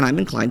seriously, and I'm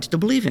inclined to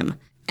believe him.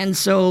 And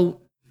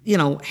so,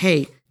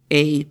 hey,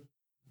 a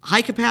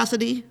high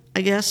capacity,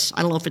 I guess.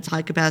 I don't know if it's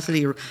high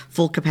capacity or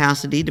full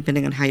capacity,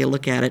 depending on how you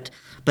look at it.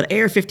 But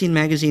AR-15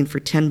 magazine for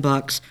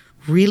 $10,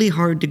 really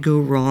hard to go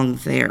wrong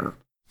there.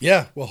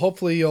 Yeah, well,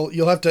 hopefully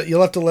you'll have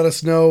to let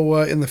us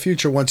know in the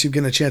future once you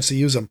get a chance to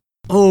use them.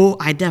 Oh,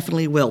 I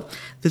definitely will.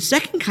 The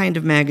second kind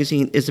of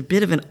magazine is a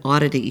bit of an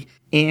oddity,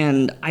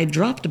 and I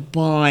dropped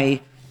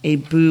by a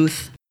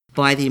booth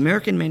by the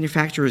American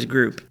Manufacturers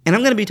Group, and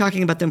I'm going to be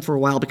talking about them for a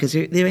while because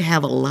they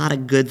have a lot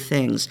of good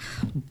things.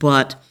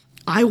 But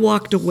I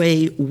walked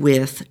away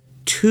with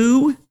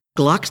 2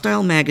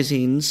 Glock-style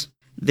magazines.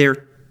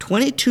 They're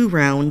 22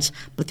 rounds,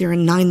 but they're a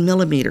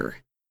 9mm.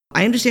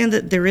 I understand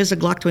that there is a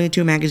Glock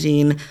 22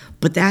 magazine,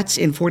 but that's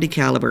in 40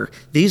 caliber.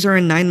 These are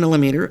in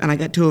 9mm, and I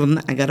got 2 of them.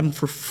 I got them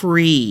for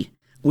free,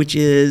 which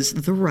is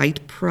the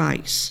right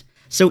price.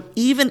 So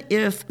even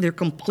if they're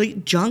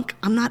complete junk,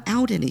 I'm not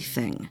out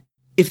anything.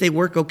 If they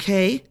work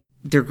okay,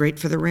 they're great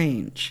for the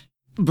range.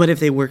 But if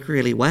they work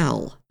really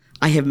well,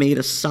 I have made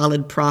a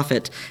solid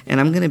profit,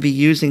 and I'm going to be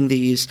using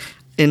these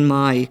in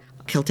my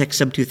Kel-Tec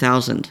Sub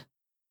 2000.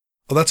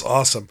 Oh, that's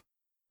awesome.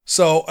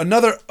 So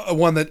another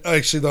one that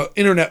actually the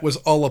internet was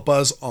all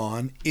abuzz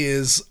on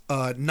is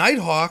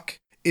Nighthawk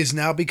is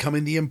now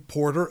becoming the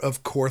importer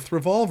of Korth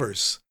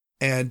revolvers.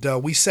 And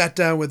we sat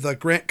down with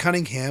Grant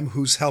Cunningham,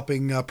 who's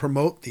helping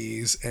promote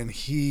these, and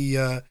he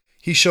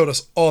showed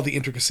us all the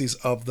intricacies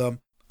of them.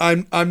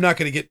 I'm not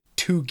going to get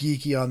too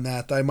geeky on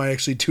that. I might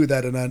actually do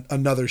that in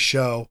another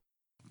show.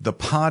 The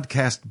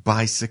podcast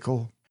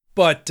bicycle.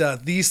 But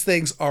these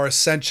things are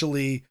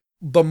essentially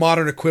the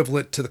modern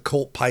equivalent to the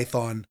Colt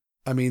Python.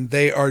 I mean,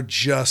 they are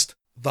just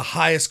the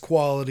highest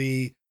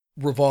quality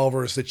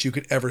revolvers that you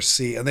could ever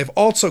see. And they've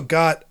also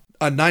got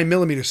a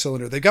 9mm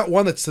cylinder. They've got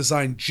one that's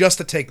designed just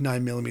to take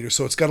 9mm.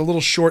 So it's got a little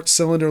short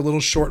cylinder, a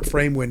little short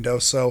frame window.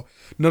 So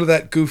none of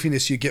that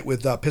goofiness you get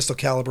with pistol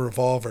caliber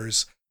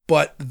revolvers.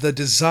 But the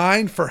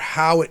design for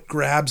how it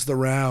grabs the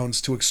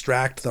rounds to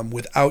extract them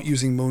without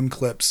using moon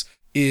clips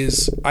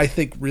is, I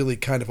think, really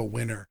kind of a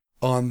winner.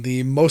 On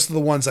most of the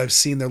ones I've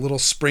seen, they're little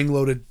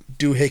spring-loaded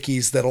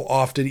doohickeys that'll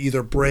often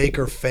either break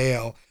or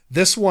fail.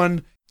 This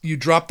one, you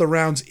drop the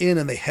rounds in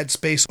and they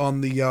headspace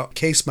on the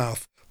case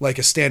mouth like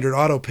a standard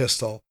auto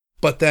pistol.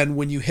 But then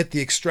when you hit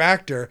the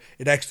extractor,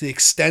 it actually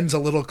extends a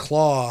little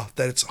claw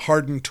that's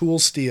hardened tool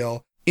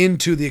steel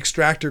into the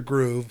extractor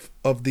groove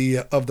of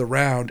the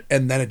round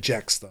and then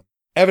ejects them.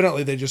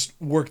 Evidently, they just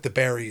work the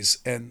berries,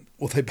 and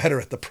they better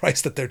at the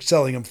price that they're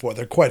selling them for.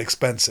 They're quite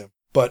expensive,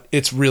 but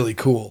it's really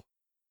cool.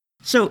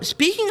 So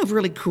speaking of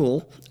really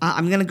cool,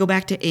 I'm going to go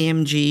back to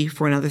AMG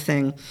for another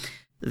thing.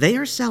 They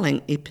are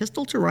selling a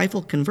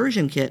pistol-to-rifle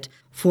conversion kit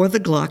for the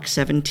Glock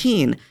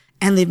 17,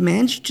 and they've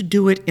managed to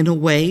do it in a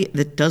way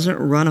that doesn't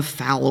run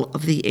afoul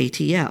of the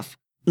ATF.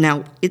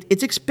 Now,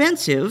 it's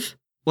expensive.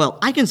 Well,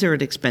 I consider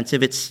it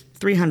expensive. It's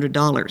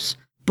 $300.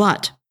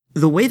 But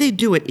the way they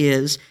do it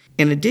is,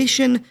 in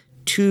addition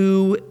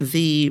to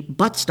the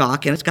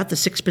buttstock, and it's got the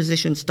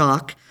 6-position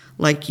stock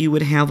like you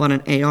would have on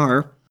an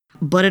AR,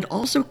 but it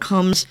also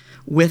comes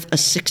with a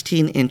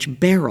 16-inch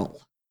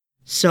barrel.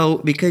 So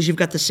because you've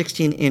got the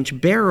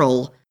 16-inch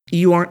barrel,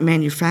 you aren't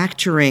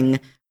manufacturing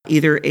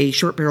either a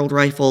short-barreled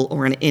rifle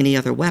or any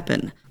other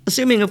weapon.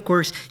 Assuming, of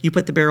course, you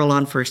put the barrel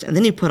on first and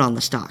then you put on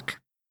the stock.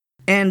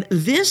 And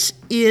this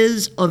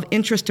is of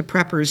interest to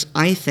preppers,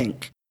 I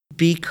think,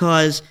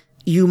 because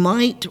you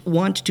might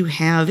want to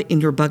have in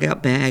your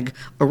bug-out bag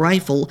a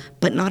rifle,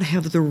 but not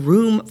have the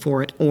room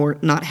for it or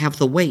not have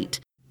the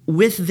weight.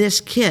 With this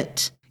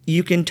kit,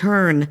 you can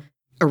turn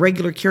a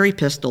regular carry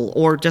pistol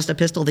or just a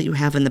pistol that you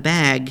have in the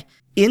bag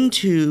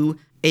into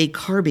a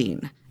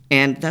carbine.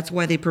 And that's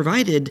why they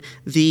provided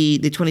the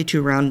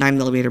 22-round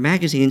 9mm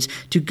magazines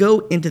to go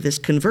into this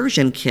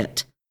conversion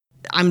kit.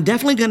 I'm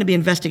definitely going to be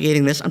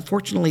investigating this.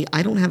 Unfortunately,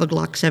 I don't have a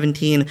Glock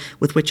 17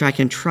 with which I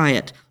can try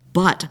it,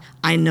 but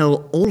I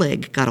know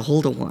Oleg got a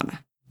hold of one.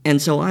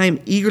 And so I'm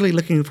eagerly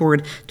looking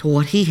forward to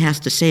what he has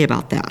to say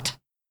about that.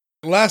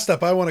 Last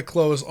up, I want to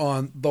close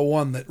on the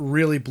one that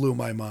really blew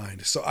my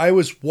mind. So I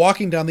was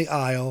walking down the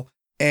aisle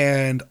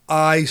and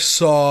I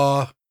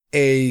saw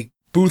a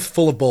booth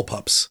full of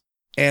bullpups.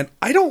 And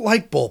I don't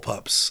like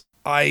bullpups.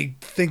 I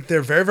think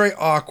they're very, very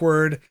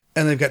awkward.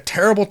 and they've got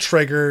terrible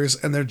triggers,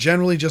 and they're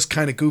generally just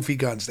kind of goofy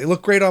guns. They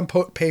look great on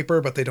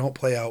paper, but they don't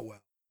play out well.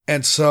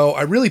 And so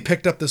I really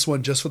picked up this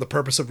one just for the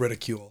purpose of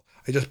ridicule.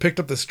 I just picked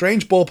up this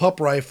strange bullpup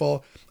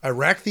rifle, I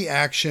racked the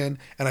action,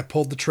 and I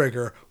pulled the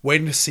trigger,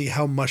 waiting to see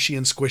how mushy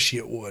and squishy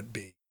it would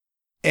be.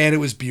 And it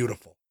was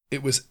beautiful.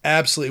 It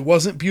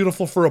wasn't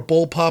beautiful for a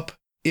bullpup.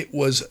 It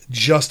was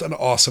just an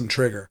awesome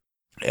trigger.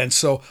 And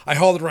so I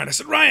hauled it around. I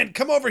said, Ryan,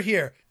 come over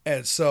here.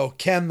 And so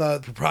Ken,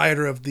 the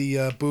proprietor of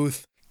the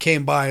booth,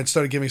 came by and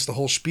started giving us the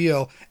whole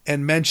spiel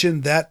and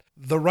mentioned that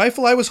the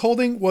rifle I was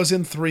holding was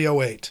in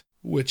 .308,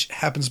 which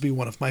happens to be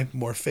one of my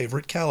more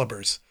favorite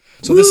calibers.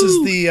 So This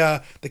is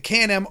the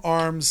Can-Am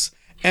Arms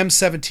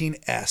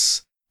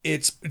M17S.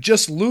 It's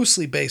just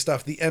loosely based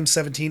off the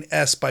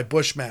M17S by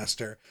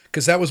Bushmaster,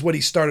 because that was what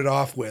he started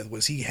off with,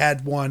 was he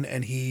had one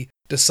and he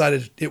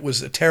decided it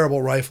was a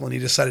terrible rifle and he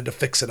decided to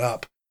fix it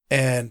up.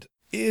 And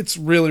it's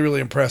really, really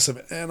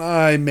impressive, and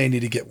I may need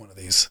to get one of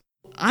these.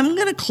 I'm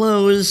going to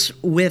close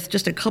with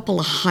just a couple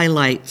of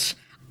highlights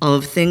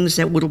of things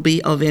that will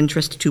be of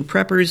interest to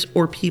preppers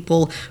or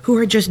people who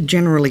are just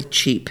generally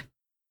cheap.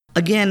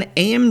 Again,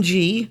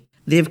 AMG,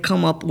 they've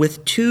come up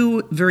with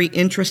two very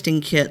interesting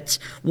kits.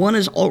 One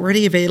is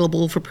already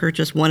available for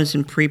purchase, one is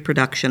in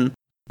pre-production.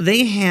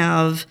 They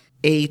have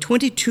a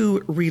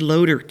 .22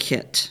 reloader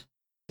kit.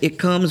 It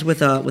comes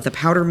with a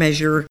powder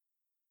measure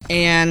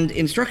and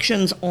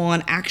instructions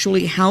on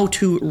actually how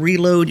to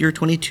reload your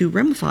 .22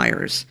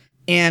 rimfires.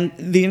 And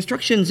the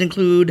instructions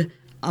include,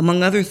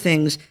 among other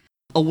things,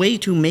 a way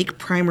to make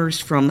primers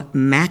from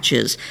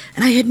matches.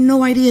 And I had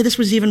no idea this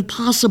was even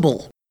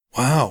possible.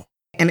 Wow.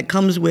 And it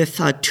comes with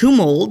two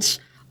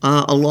molds,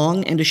 a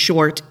long and a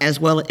short, as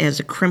well as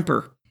a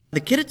crimper. The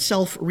kit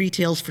itself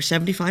retails for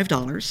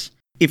 $75.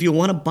 If you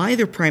want to buy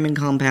their priming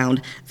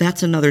compound,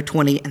 that's another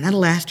 $20, and that'll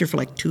last you for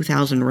like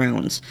 2,000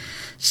 rounds.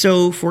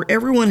 So for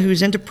everyone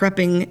who's into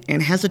prepping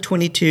and has a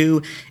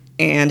 .22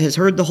 and has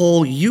heard the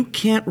whole, you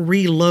can't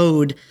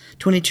reload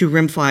 .22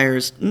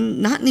 rimfires,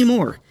 not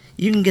anymore.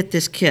 You can get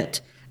this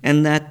kit,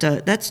 and that's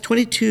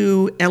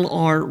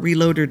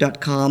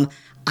 22lrreloader.com.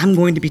 I'm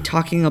going to be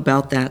talking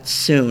about that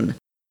soon.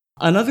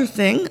 Another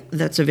thing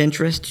that's of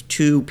interest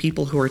to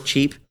people who are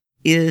cheap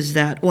is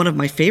that one of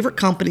my favorite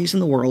companies in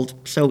the world,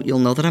 so you'll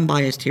know that I'm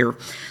biased here,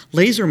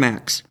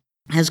 LaserMax,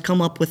 has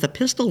come up with a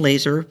pistol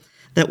laser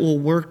that will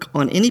work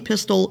on any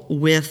pistol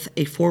with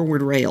a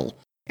forward rail.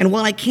 And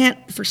while I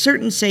can't for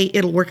certain say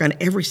it'll work on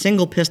every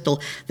single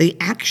pistol, they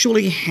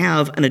actually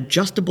have an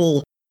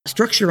adjustable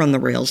structure on the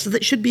rails so that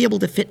it should be able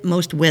to fit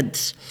most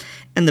widths.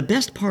 And the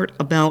best part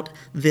about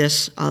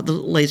this, the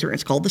laser,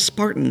 it's called the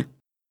Spartan,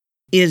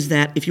 is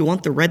that if you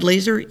want the red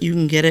laser, you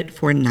can get it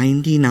for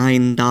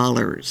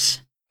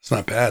 $99. It's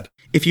not bad.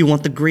 If you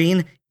want the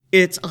green,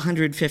 it's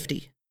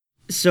 $150.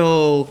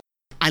 So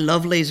I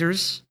love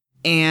lasers,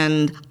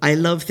 and I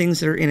love things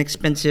that are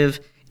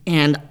inexpensive,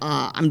 and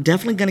I'm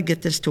definitely going to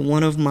get this to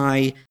one of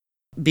my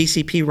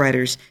BCP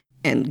writers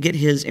and get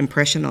his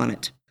impression on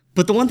it.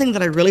 But the one thing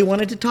that I really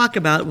wanted to talk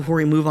about before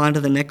we move on to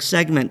the next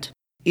segment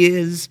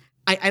is,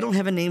 I don't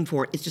have a name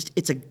for it.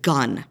 It's a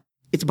gun.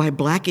 It's by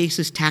Black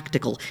Aces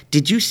Tactical.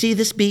 Did you see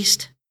this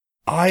beast?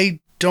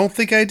 I don't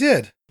think I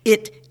did.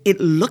 It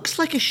looks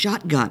like a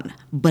shotgun,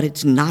 but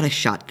it's not a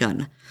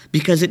shotgun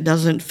because it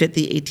doesn't fit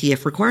the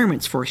ATF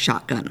requirements for a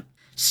shotgun.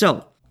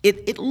 So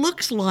it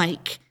looks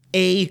like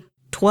a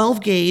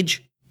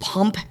 12-gauge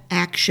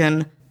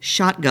pump-action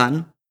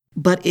shotgun,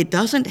 but it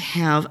doesn't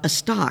have a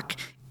stock.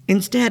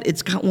 Instead,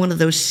 it's got one of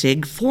those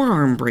SIG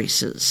forearm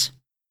braces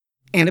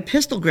and a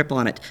pistol grip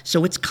on it.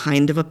 So it's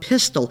kind of a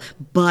pistol,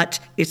 but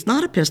it's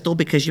not a pistol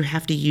because you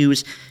have to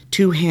use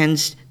two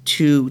hands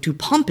to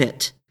pump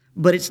it.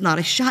 But it's not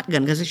a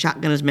shotgun because a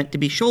shotgun is meant to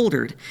be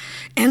shouldered.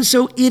 And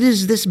so it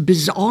is this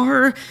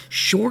bizarre,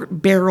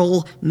 short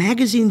barrel,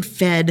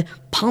 magazine-fed,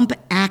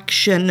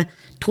 pump-action,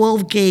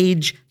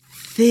 12-gauge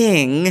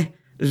thing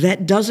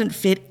that doesn't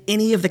fit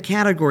any of the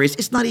categories.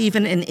 It's not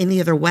even in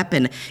any other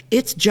weapon.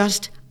 It's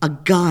just a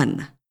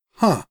gun.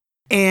 Huh.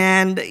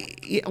 And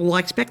well, I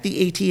expect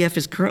the ATF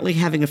is currently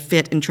having a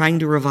fit and trying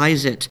to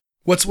revise it.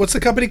 What's the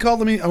company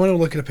called? I want to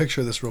look at a picture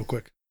of this real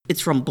quick.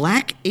 It's from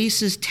Black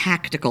Aces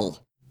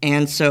Tactical.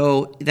 And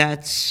so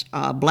that's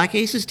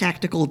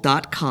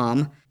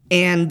blackacestactical.com.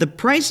 And the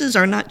prices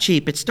are not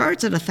cheap. It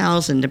starts at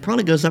 $1,000. It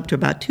probably goes up to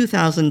about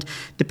 $2,000,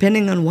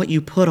 depending on what you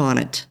put on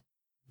it.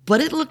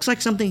 But it looks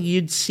like something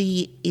you'd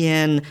see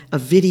in a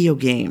video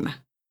game.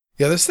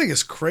 Yeah, this thing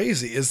is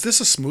crazy. Is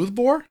this a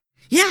smoothbore?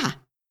 Yeah.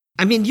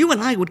 I mean, you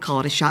and I would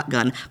call it a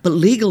shotgun, but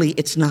legally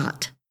it's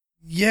not.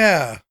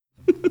 Yeah.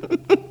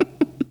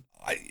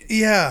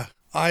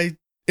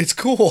 It's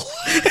cool.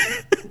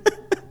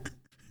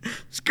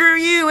 Screw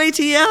you,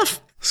 ATF.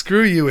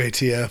 Screw you,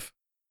 ATF.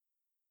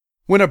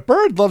 When a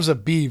bird loves a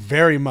bee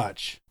very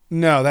much.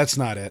 No, that's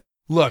not it.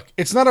 Look,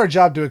 it's not our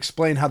job to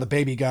explain how the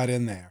baby got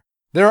in there.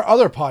 There are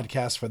other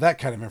podcasts for that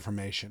kind of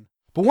information.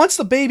 But once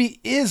the baby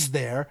is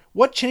there,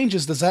 what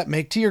changes does that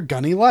make to your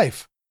gunny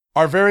life?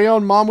 Our very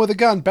own mom with a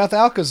gun, Beth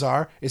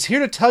Alcazar, is here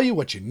to tell you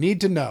what you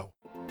need to know.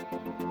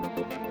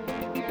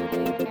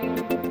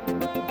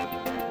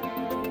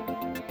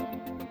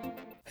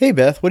 Hey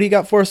Beth, what do you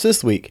got for us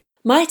this week?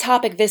 My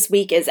topic this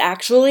week is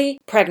actually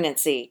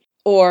pregnancy,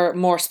 or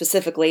more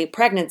specifically,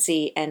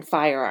 pregnancy and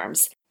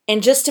firearms.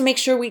 And just to make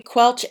sure we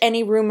quelch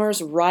any rumors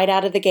right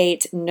out of the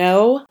gate,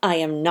 no, I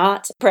am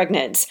not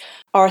pregnant.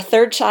 Our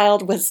third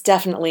child was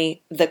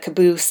definitely the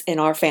caboose in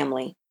our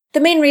family. The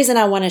main reason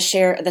I want to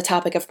share the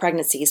topic of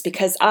pregnancy is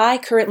because I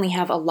currently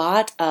have a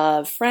lot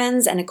of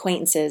friends and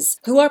acquaintances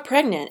who are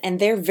pregnant, and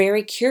they're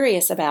very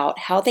curious about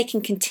how they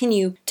can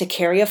continue to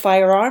carry a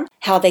firearm,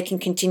 how they can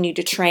continue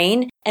to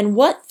train, and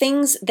what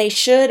things they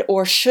should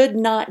or should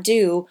not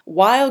do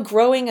while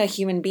growing a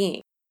human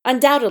being.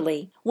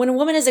 Undoubtedly, when a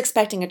woman is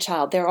expecting a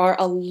child, there are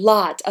a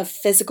lot of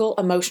physical,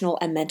 emotional,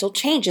 and mental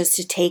changes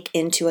to take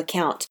into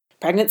account.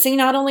 Pregnancy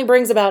not only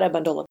brings about a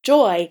bundle of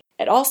joy,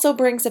 it also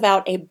brings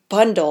about a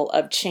bundle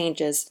of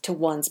changes to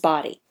one's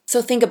body.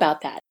 So think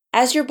about that.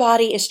 As your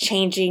body is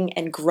changing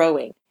and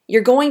growing,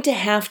 you're going to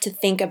have to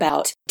think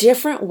about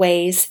different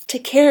ways to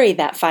carry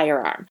that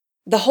firearm.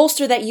 The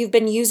holster that you've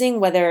been using,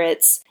 whether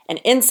it's an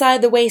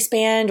inside the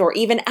waistband or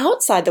even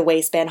outside the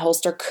waistband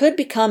holster, could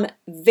become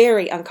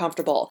very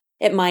uncomfortable.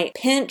 It might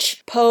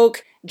pinch,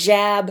 poke,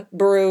 jab,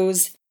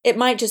 bruise. It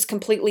might just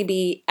completely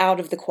be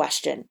out of the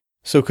question.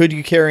 So could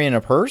you carry in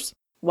a purse?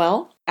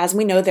 Well, as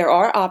we know, there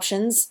are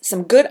options,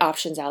 some good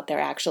options out there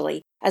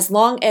actually, as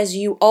long as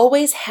you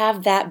always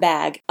have that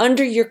bag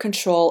under your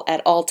control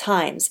at all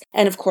times.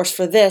 And of course,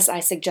 for this,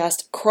 I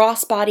suggest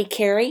crossbody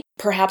carry,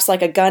 perhaps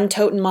like a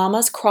gun-totin'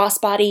 mama's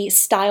crossbody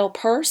style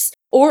purse,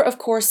 or of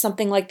course,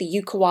 something like the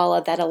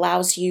U-Koala that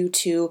allows you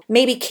to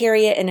maybe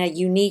carry it in a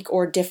unique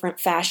or different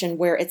fashion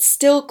where it's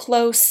still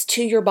close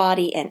to your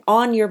body and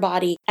on your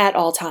body at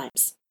all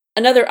times.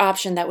 Another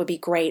option that would be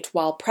great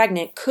while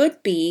pregnant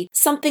could be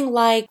something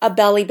like a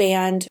belly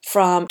band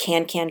from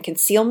Can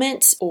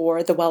Concealment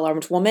or the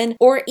Well-Armed Woman,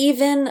 or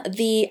even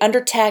the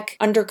Undertech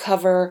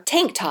undercover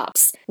tank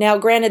tops. Now,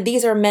 granted,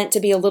 these are meant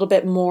to be a little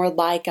bit more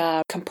like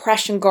a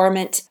compression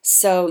garment,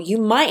 so you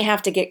might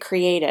have to get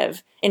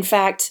creative. In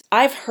fact,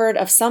 I've heard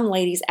of some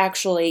ladies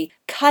actually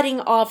cutting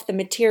off the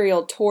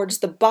material towards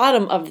the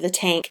bottom of the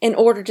tank in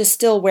order to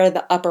still wear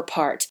the upper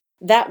part.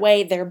 That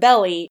way, their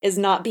belly is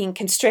not being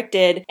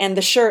constricted and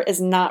the shirt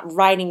is not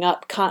riding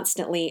up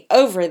constantly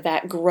over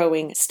that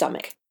growing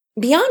stomach.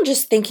 Beyond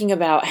just thinking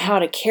about how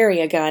to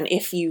carry a gun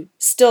if you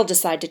still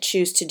decide to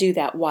choose to do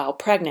that while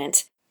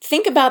pregnant,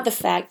 think about the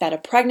fact that a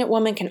pregnant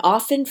woman can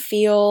often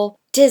feel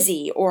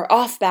dizzy or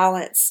off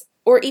balance,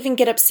 or even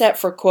get upset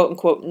for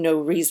quote-unquote no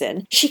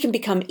reason. She can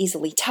become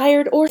easily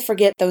tired or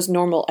forget those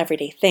normal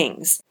everyday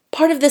things.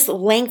 Part of this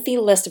lengthy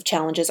list of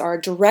challenges are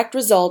a direct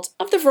result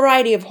of the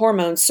variety of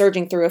hormones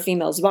surging through a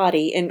female's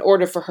body in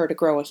order for her to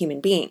grow a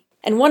human being.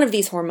 And one of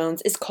these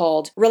hormones is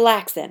called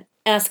relaxin.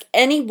 Ask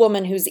any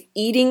woman who's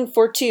eating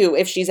for two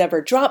if she's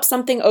ever dropped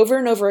something over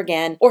and over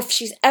again, or if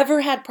she's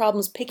ever had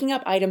problems picking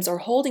up items or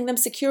holding them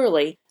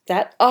securely.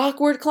 That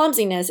awkward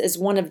clumsiness is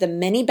one of the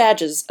many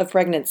badges of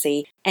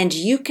pregnancy, and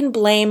you can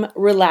blame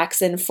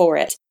relaxin for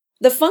it.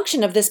 The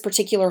function of this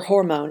particular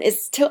hormone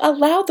is to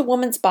allow the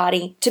woman's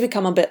body to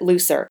become a bit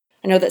looser.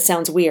 I know that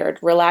sounds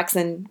weird.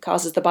 Relaxin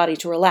causes the body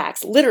to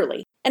relax,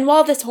 literally. And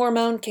while this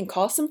hormone can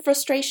cause some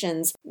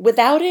frustrations,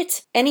 without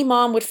it, any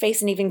mom would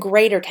face an even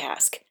greater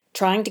task,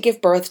 trying to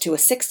give birth to a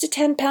 6 to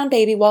 10 pound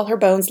baby while her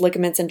bones,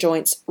 ligaments, and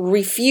joints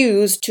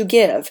refuse to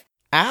give.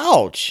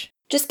 Ouch!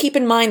 Just keep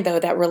in mind, though,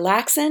 that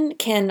relaxin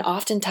can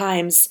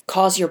oftentimes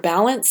cause your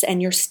balance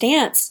and your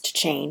stance to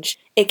change.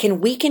 It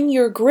can weaken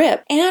your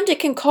grip, and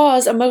it can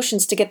cause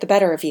emotions to get the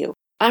better of you.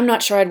 I'm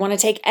not sure I'd want to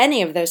take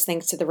any of those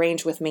things to the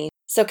range with me,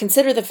 so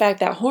consider the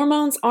fact that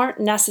hormones aren't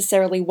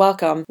necessarily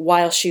welcome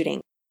while shooting.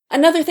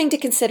 Another thing to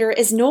consider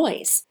is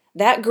noise.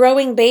 That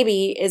growing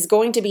baby is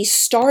going to be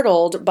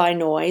startled by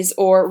noise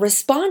or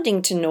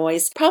responding to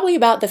noise probably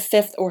about the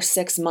 5th or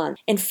 6th month.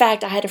 In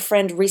fact, I had a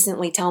friend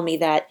recently tell me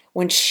that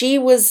when she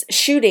was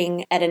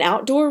shooting at an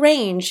outdoor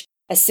range,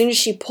 as soon as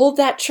she pulled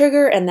that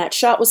trigger and that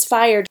shot was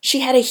fired, she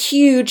had a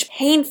huge,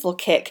 painful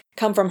kick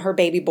come from her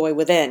baby boy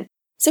within.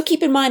 So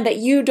keep in mind that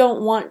you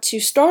don't want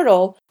to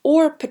startle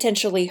or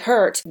potentially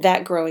hurt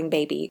that growing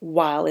baby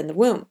while in the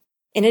womb.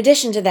 In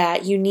addition to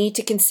that, you need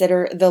to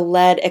consider the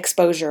lead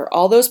exposure.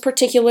 All those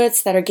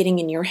particulates that are getting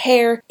in your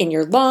hair, in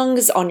your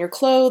lungs, on your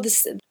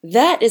clothes,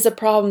 that is a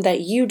problem that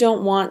you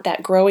don't want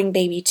that growing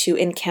baby to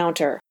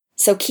encounter.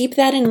 So keep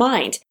that in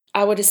mind.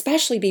 I would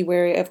especially be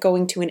wary of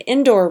going to an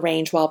indoor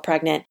range while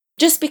pregnant,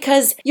 just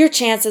because your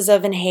chances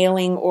of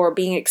inhaling or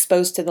being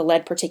exposed to the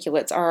lead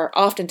particulates are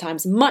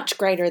oftentimes much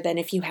greater than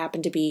if you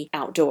happen to be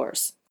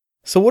outdoors.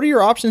 So what are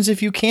your options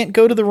if you can't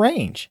go to the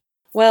range?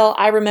 Well,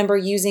 I remember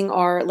using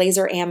our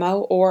laser ammo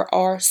or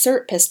our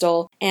SIRT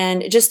pistol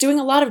and just doing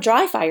a lot of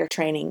dry fire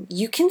training.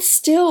 You can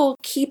still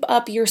keep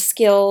up your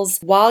skills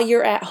while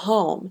you're at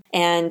home.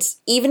 And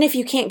even if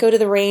you can't go to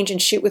the range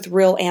and shoot with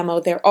real ammo,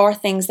 there are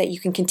things that you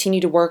can continue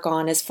to work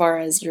on as far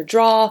as your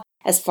draw,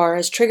 as far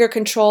as trigger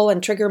control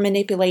and trigger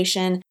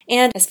manipulation,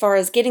 and as far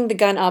as getting the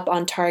gun up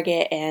on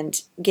target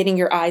and getting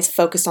your eyes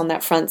focused on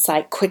that front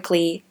sight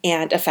quickly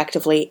and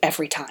effectively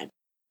every time.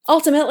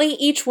 Ultimately,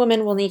 each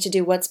woman will need to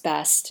do what's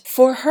best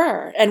for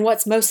her and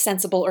what's most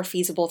sensible or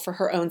feasible for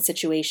her own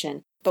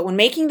situation. But when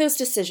making those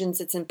decisions,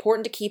 it's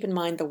important to keep in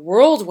mind the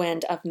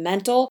whirlwind of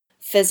mental,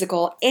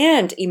 physical,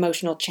 and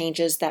emotional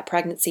changes that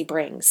pregnancy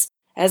brings.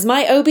 As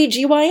my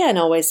OBGYN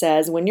always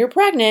says, when you're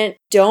pregnant,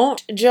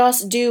 don't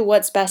just do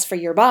what's best for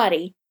your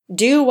body.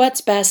 Do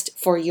what's best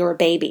for your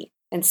baby.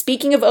 And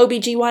speaking of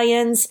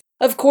OBGYNs,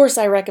 of course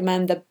I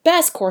recommend the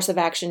best course of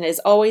action is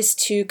always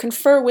to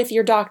confer with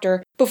your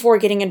doctor before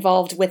getting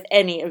involved with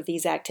any of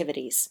these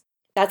activities.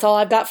 That's all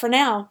I've got for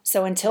now,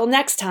 so until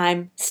next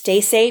time, stay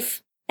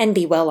safe and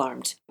be well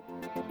armed.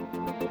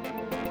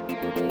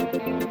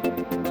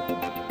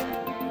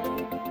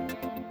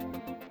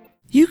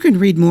 You can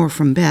read more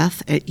from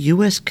Beth at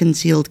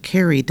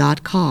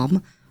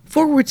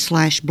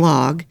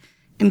usconcealedcarry.com/blog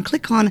and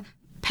click on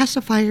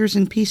Pacifiers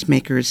and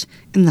Peacemakers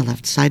in the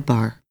left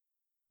sidebar.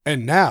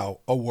 And now,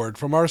 a word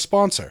from our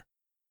sponsor.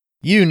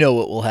 You know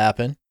what will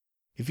happen.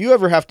 If you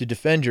ever have to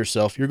defend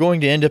yourself, you're going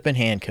to end up in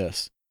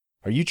handcuffs.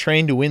 Are you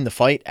trained to win the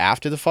fight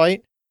after the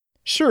fight?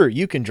 Sure,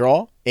 you can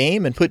draw,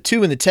 aim, and put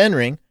 2 in the 10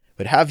 ring,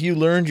 but have you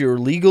learned your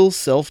legal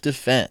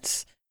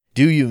self-defense?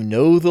 Do you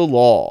know the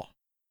law?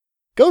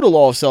 Go to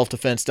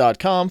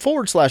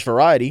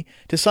lawofselfdefense.com/variety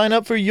to sign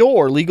up for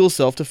your legal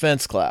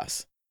self-defense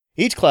class.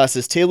 Each class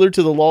is tailored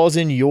to the laws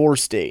in your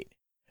state.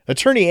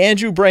 Attorney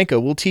Andrew Branco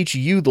will teach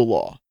you the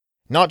law.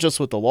 Not just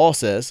what the law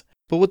says,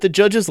 but what the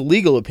judge's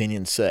legal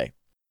opinions say,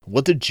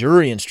 what the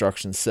jury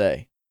instructions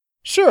say.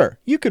 Sure,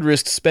 you could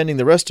risk spending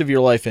the rest of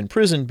your life in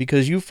prison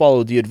because you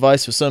followed the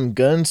advice of some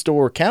gun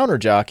store counter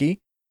jockey,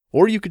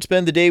 or you could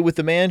spend the day with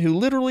the man who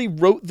literally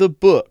wrote the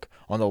book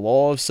on the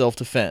law of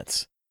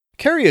self-defense.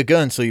 Carry a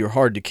gun so you're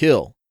hard to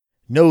kill.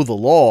 Know the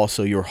law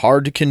so you're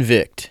hard to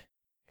convict.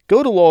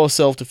 Go to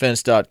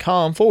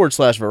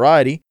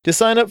lawofselfdefense.com/variety to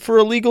sign up for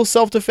a legal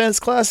self-defense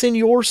class in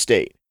your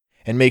state.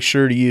 And make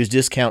sure to use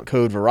discount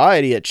code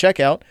VARIETY at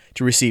checkout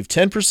to receive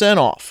 10%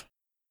 off.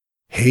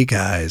 Hey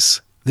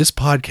guys, this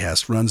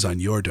podcast runs on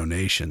your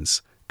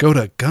donations. Go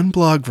to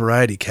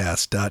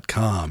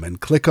gunblogvarietycast.com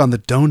and click on the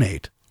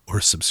donate or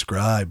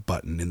subscribe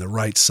button in the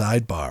right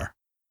sidebar.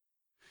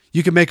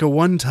 You can make a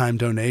one-time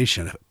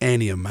donation of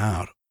any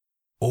amount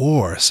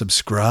or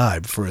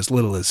subscribe for as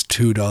little as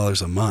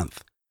 $2 a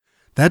month.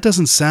 That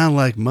doesn't sound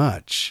like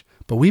much,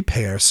 but we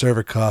pay our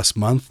server costs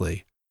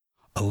monthly.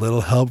 A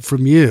little help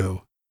from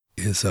you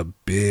is a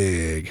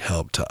big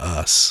help to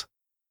us.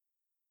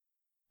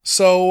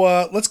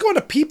 So let's go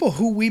into people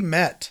who we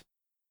met.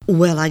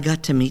 Well, I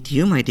got to meet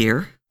you, my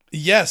dear.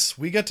 Yes,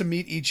 we got to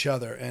meet each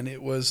other, and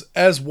it was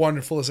as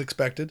wonderful as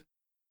expected.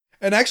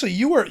 And actually,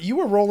 you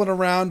were rolling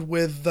around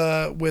with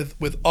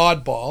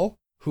Oddball,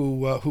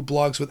 who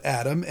blogs with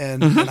Adam,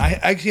 and I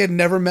actually had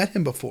never met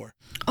him before.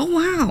 Oh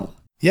wow!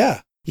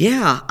 Yeah,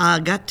 yeah.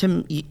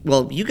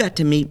 You got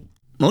to meet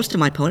most of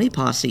my pony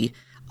posse.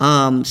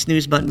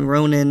 Snooze Button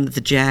Ronan,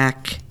 the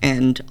Jack,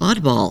 and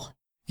Oddball.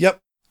 Yep.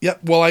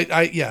 Well,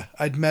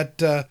 I'd met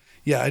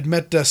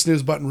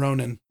Snooze Button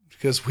Ronan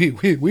because we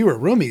were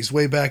roomies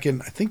way back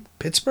in, I think,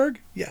 Pittsburgh.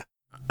 Yeah.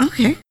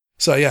 Okay.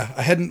 So yeah,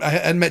 I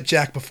hadn't met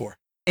Jack before.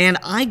 And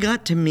I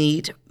got to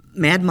meet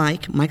Mad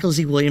Mike, Michael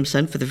Z.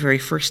 Williamson, for the very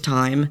first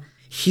time.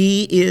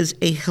 He is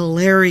a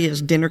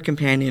hilarious dinner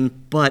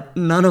companion, but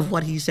none of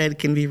what he said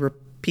can be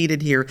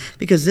repeated here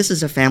because this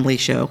is a family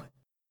show.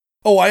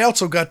 Oh, I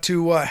also got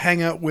to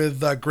hang out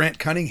with Grant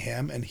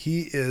Cunningham, and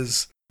he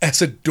is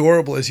as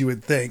adorable as you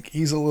would think.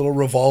 He's a little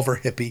revolver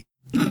hippie.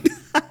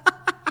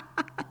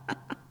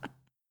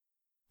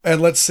 And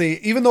let's see,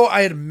 even though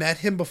I had met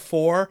him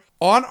before,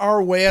 on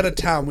our way out of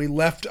town, we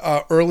left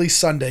early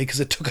Sunday because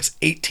it took us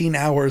 18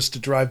 hours to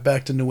drive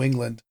back to New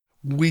England.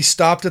 We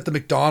stopped at the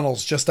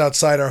McDonald's just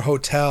outside our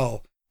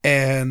hotel,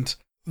 and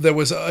there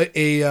was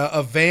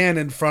a van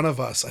in front of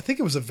us. I think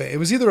it was a van. It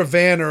was either a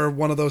van or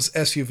one of those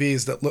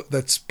SUVs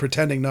that's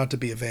pretending not to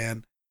be a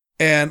van.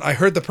 And I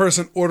heard the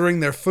person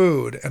ordering their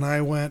food, and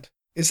I went,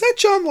 "Is that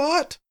John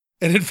Lott?"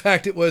 And in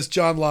fact, it was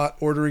John Lott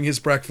ordering his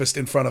breakfast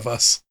in front of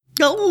us.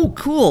 Oh,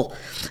 cool.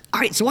 All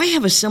right, so I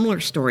have a similar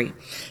story.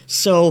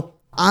 So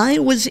I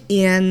was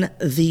in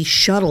the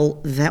shuttle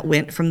that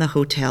went from the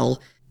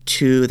hotel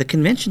to the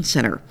convention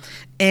center.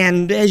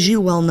 And as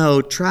you well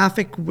know,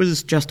 traffic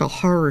was just a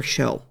horror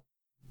show.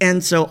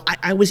 And so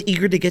I was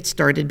eager to get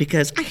started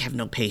because I have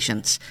no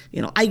patience.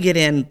 I get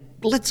in,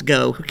 let's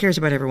go. Who cares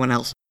about everyone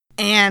else?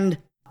 And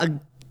a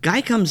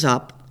guy comes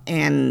up,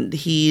 and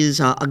he's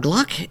a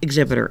Glock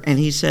exhibitor, and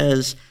he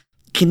says,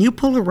 "Can you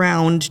pull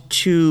around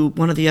to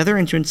one of the other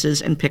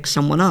entrances and pick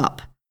someone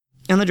up?"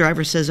 And the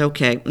driver says,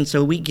 okay. And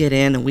so we get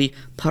in and we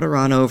putter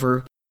on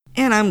over.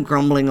 And I'm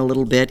grumbling a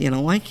little bit,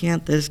 why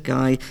can't this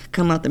guy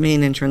come out the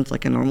main entrance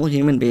like a normal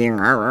human being?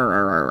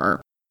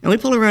 And we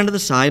pull around to the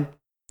side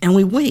and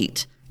we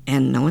wait.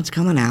 And no one's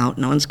coming out.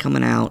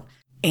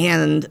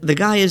 And the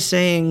guy is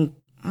saying,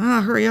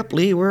 hurry up,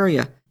 Lee, where are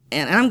you?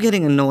 And I'm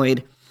getting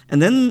annoyed.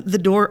 And then the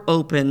door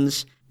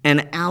opens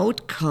and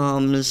out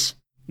comes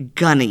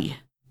Gunny.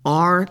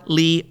 R.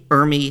 Lee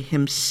Ermey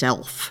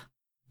himself.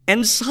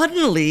 And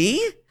suddenly,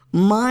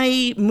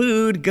 my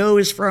mood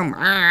goes from,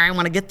 I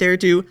want to get there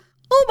to,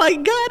 oh my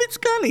God, it's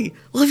Gunny.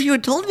 Well, if you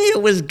had told me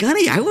it was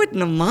Gunny, I wouldn't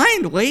have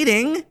mind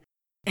waiting.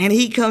 And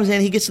he comes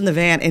in, he gets in the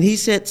van, and he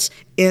sits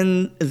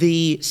in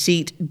the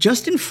seat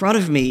just in front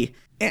of me.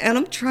 And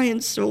I'm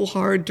trying so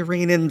hard to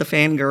rein in the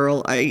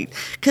fangirl.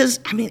 Because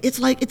it's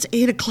like, it's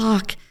 8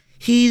 o'clock.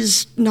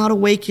 He's not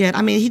awake yet.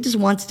 He just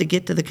wants to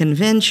get to the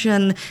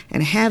convention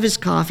and have his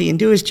coffee and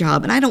do his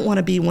job. And I don't want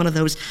to be one of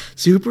those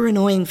super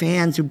annoying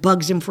fans who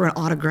bugs him for an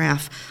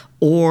autograph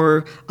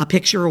or a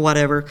picture or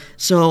whatever.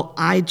 So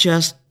I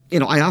just,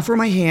 I offer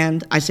my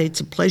hand. I say, it's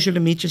a pleasure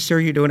to meet you, sir.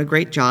 You're doing a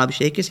great job.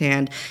 Shake his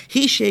hand.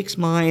 He shakes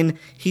mine.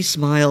 He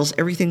smiles.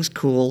 Everything's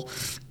cool.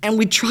 And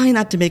we try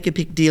not to make a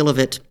big deal of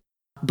it.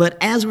 But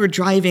as we're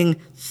driving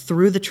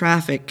through the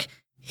traffic,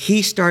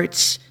 he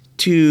starts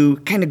to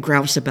kind of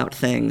grouse about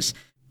things.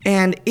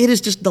 And it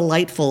is just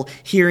delightful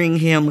hearing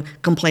him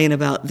complain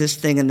about this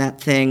thing and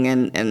that thing.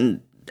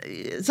 And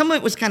some of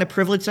it was kind of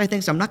privileged, I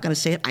think, so I'm not going to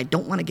say it. I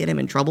don't want to get him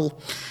in trouble.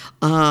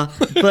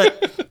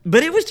 But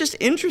it was just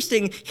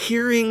interesting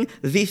hearing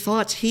the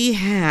thoughts he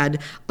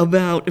had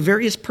about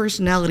various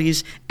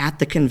personalities at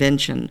the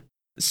convention.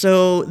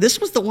 So this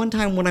was the one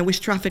time when I wish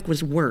traffic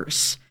was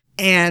worse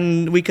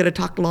and we could have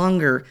talked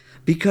longer,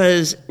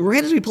 because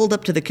right as we pulled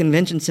up to the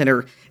convention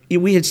center,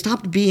 we had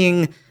stopped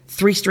being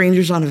three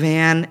strangers on a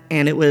van,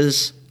 and it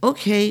was,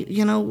 okay,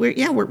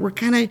 we're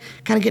kind of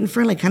getting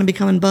friendly, kind of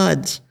becoming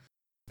buds.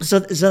 So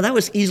that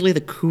was easily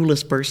the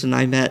coolest person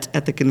I met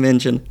at the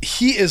convention.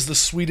 He is the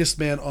sweetest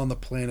man on the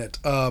planet.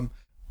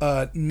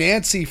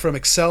 Nancy from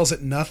Excels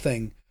at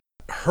Nothing,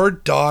 her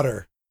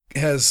daughter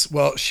has,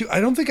 I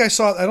don't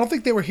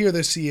think they were here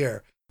this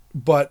year,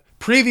 but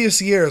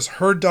previous years,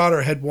 her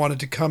daughter had wanted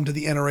to come to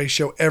the NRA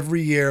show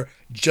every year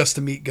just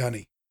to meet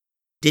Gunny.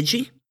 Did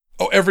she?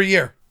 Oh, every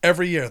year.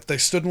 They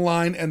stood in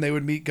line and they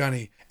would meet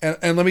Gunny.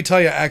 And let me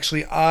tell you,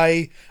 actually,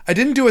 I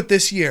didn't do it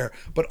this year,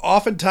 but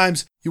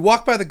oftentimes you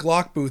walk by the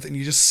Glock booth and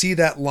you just see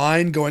that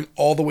line going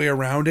all the way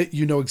around it.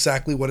 You know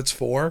exactly what it's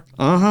for.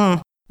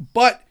 Uh-huh.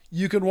 But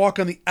you can walk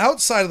on the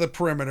outside of the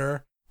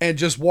perimeter and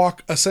just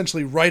walk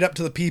essentially right up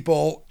to the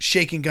people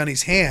shaking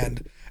Gunny's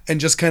hand and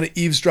just kind of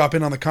eavesdrop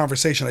in on the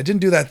conversation. I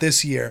didn't do that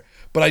this year,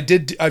 but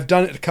I've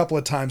done it a couple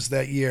of times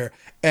that year.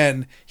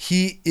 And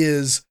he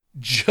is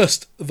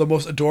just the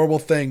most adorable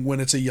thing when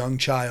it's a young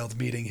child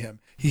meeting him.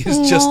 He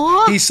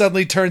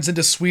suddenly turns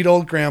into sweet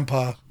old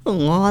grandpa.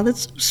 Aw,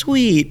 that's so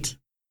sweet.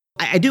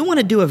 I do want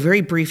to do a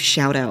very brief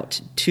shout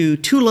out to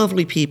two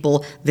lovely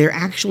people. They're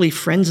actually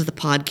friends of the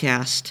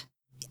podcast.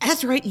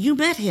 That's right, you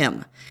met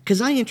him,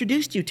 because I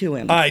introduced you to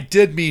him. I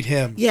did meet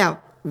him. Yeah,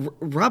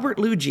 Robert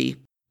Luigi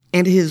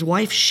and his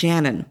wife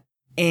Shannon.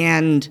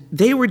 And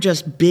they were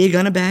just big,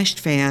 unabashed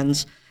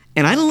fans.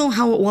 And I don't know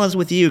how it was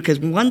with you, because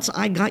once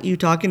I got you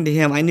talking to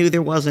him, I knew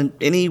there wasn't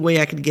any way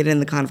I could get in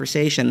the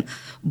conversation.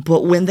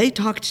 But when they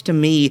talked to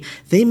me,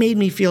 they made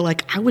me feel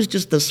like I was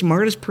just the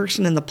smartest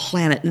person in the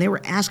planet. And they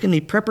were asking me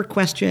prepper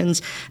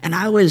questions, and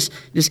I was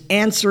just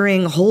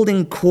answering,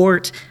 holding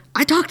court.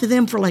 I talked to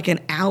them for like an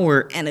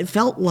hour, and it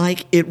felt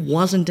like it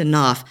wasn't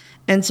enough.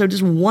 And so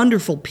just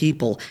wonderful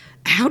people.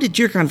 How did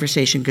your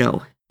conversation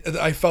go?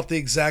 I felt the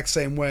exact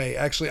same way.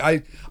 Actually,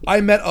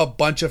 I met a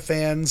bunch of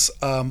fans.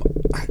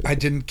 I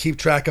didn't keep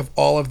track of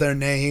all of their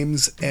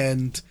names,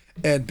 and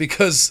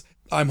because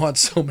I'm on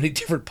so many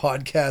different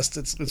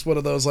podcasts, it's one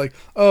of those like,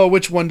 oh,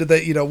 which one did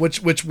they,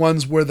 which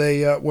ones were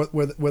they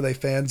were they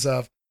fans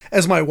of?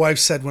 As my wife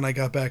said when I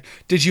got back,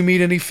 did you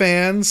meet any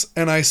fans?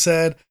 And I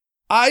said,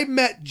 I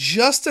met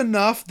just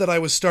enough that I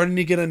was starting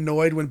to get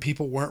annoyed when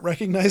people weren't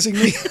recognizing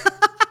me.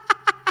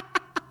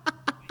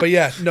 But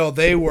yeah, no,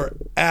 they were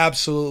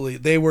definitely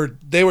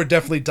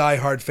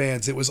diehard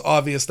fans. It was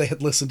obvious they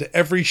had listened to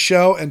every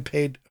show and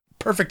paid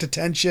perfect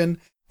attention,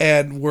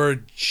 and were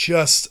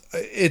just,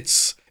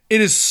 it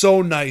is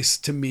so nice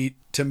to meet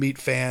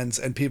fans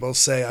and people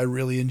say, I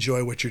really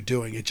enjoy what you're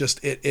doing. It just,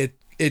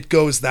 it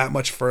goes that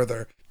much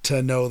further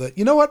to know that,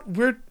 you know what,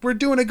 we're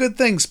doing a good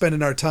thing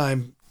spending our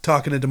time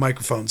talking into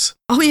microphones.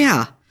 Oh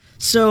yeah.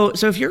 So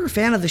if you're a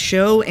fan of the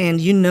show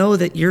and you know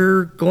that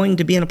you're going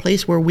to be in a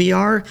place where we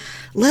are,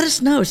 let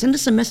us know. Send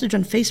us a message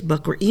on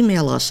Facebook or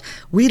email us.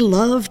 We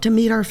love to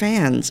meet our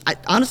fans.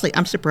 Honestly,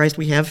 I'm surprised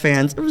we have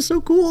fans. It was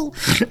so cool.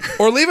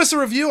 Or leave us a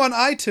review on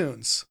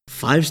iTunes.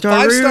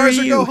 5-star review. 5 stars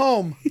or go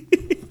home.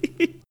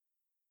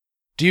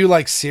 Do you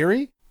like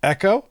Siri,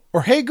 Echo,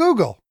 or Hey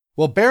Google?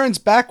 Well, Baron's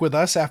back with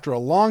us after a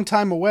long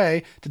time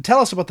away to tell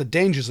us about the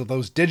dangers of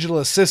those digital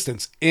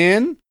assistants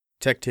in...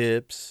 Tech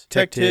Tips.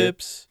 You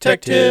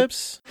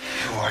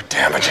are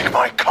damaging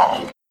my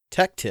calm.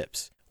 Tech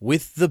Tips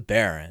with the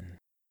Baron.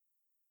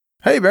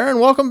 Hey, Baron,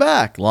 welcome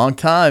back. Long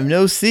time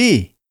no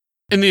see.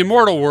 In the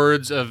immortal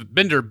words of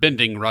Bender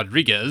Bending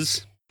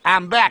Rodriguez,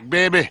 I'm back,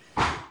 baby.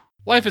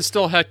 Life is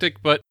still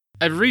hectic, but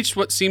I've reached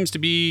what seems to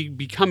be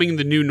becoming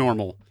the new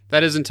normal.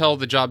 That is until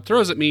the job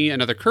throws at me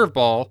another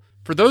curveball.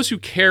 For those who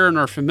care and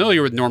are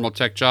familiar with normal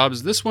tech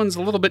jobs, this one's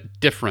a little bit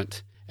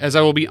different, as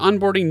I will be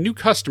onboarding new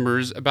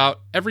customers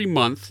about every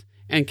month,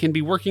 and can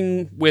be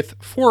working with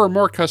 4 or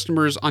more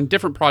customers on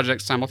different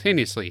projects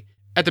simultaneously.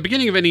 At the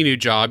beginning of any new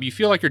job, you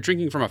feel like you're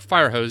drinking from a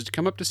fire hose to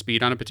come up to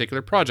speed on a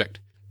particular project.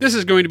 This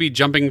is going to be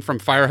jumping from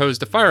fire hose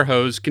to fire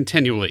hose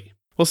continually.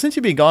 Well, since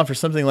you've been gone for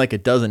something like a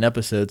dozen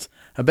episodes,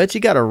 I bet you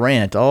got a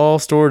rant all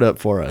stored up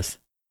for us.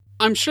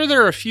 I'm sure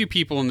there are a few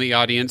people in the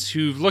audience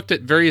who've looked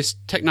at various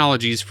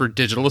technologies for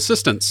digital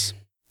assistants.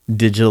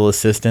 Digital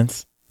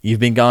assistants? You've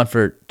been gone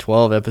for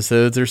 12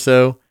 episodes or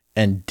so,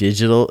 and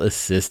digital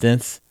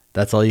assistants?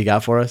 That's all you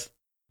got for us?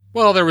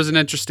 Well, there was an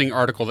interesting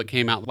article that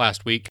came out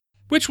last week,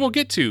 which we'll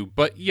get to,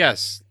 but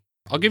yes,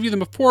 I'll give you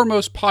the 4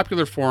 most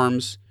popular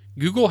forms.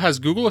 Google has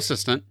Google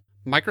Assistant,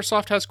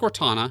 Microsoft has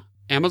Cortana,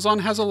 Amazon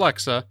has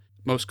Alexa,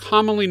 most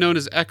commonly known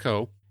as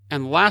Echo,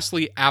 and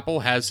lastly,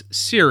 Apple has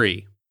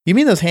Siri. You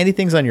mean those handy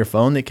things on your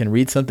phone that can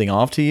read something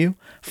off to you,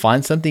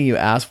 find something you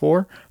asked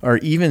for, or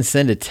even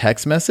send a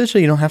text message so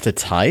you don't have to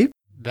type?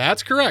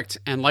 That's correct,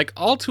 and like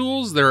all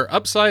tools, there are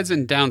upsides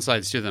and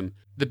downsides to them.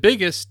 The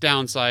biggest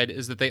downside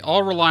is that they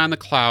all rely on the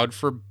cloud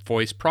for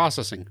voice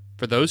processing.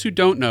 For those who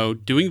don't know,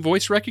 doing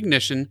voice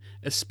recognition,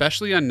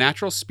 especially on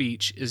natural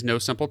speech, is no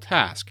simple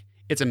task.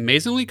 It's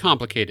amazingly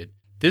complicated.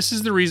 This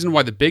is the reason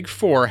why the Big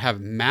Four have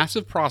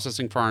massive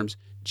processing farms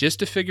just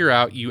to figure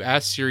out you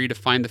ask Siri to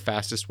find the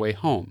fastest way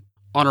home.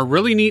 On a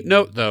really neat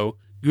note, though,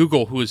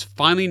 Google, who is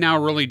finally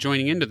now really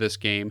joining into this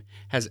game,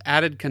 has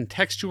added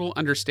contextual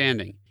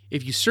understanding.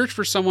 If you search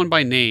for someone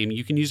by name,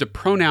 you can use a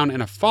pronoun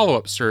in a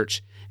follow-up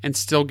search and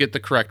still get the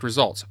correct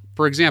results.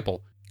 For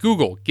example,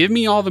 Google, give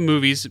me all the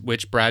movies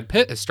which Brad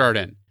Pitt has starred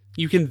in.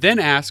 You can then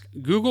ask,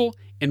 Google,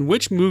 in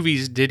which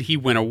movies did he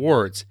win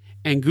awards?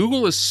 And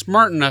Google is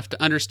smart enough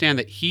to understand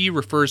that he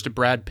refers to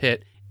Brad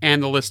Pitt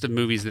and the list of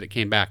movies that it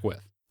came back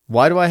with.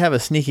 Why do I have a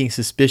sneaking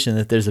suspicion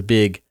that there's a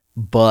big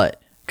but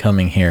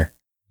coming here?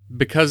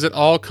 Because it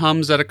all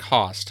comes at a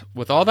cost.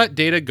 With all that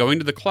data going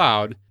to the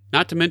cloud,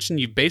 not to mention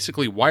you've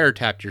basically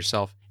wiretapped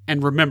yourself.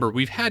 And remember,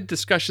 we've had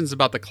discussions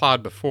about the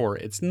cloud before.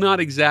 It's not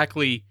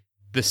exactly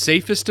the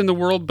safest in the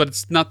world, but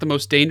it's not the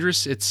most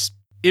dangerous.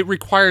 It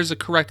requires a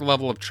correct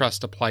level of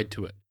trust applied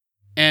to it.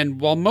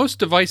 And while most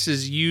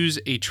devices use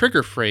a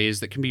trigger phrase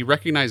that can be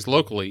recognized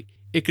locally,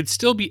 it could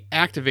still be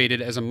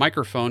activated as a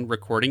microphone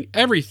recording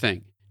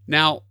everything.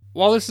 Now,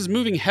 while this is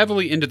moving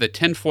heavily into the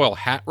tinfoil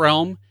hat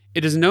realm,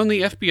 it is known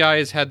the FBI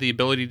has had the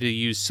ability to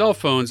use cell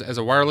phones as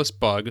a wireless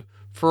bug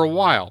for a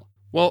while.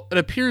 Well, it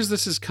appears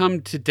this has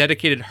come to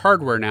dedicated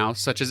hardware now,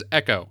 such as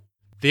Echo.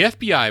 The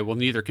FBI will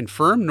neither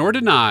confirm nor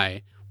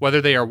deny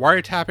whether they are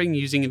wiretapping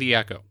using the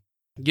Echo.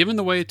 Given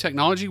the way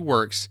technology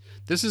works,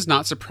 this is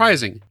not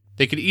surprising.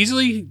 They could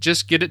easily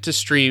just get it to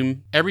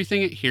stream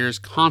everything it hears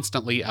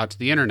constantly out to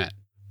the internet.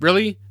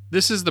 Really,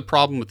 this is the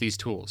problem with these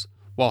tools.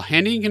 While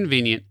handy and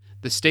convenient,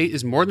 the state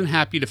is more than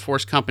happy to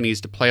force companies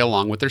to play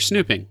along with their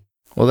snooping.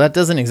 Well, that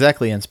doesn't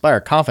exactly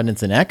inspire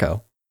confidence in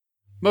Echo.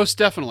 Most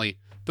definitely,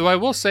 though I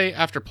will say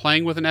after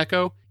playing with an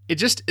Echo, it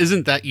just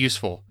isn't that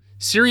useful.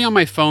 Siri on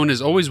my phone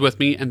is always with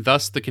me, and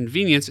thus the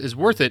convenience is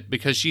worth it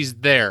because she's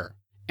there.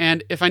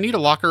 And if I need to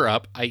lock her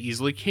up, I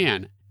easily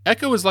can.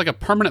 Echo is like a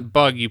permanent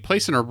bug you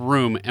place in a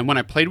room, and when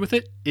I played with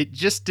it, it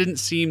just didn't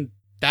seem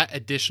that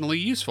additionally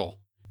useful.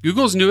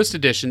 Google's newest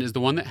addition is the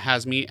one that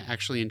has me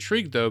actually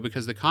intrigued though,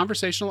 because the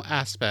conversational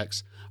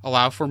aspects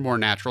allow for more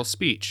natural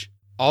speech.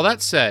 All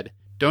that said,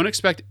 don't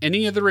expect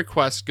any of the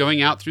requests going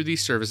out through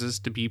these services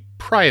to be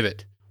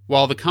private.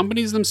 While the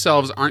companies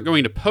themselves aren't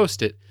going to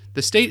post it,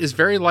 the state is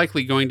very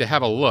likely going to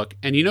have a look,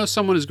 and you know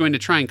someone is going to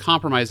try and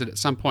compromise it at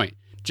some point,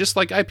 just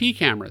like IP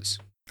cameras.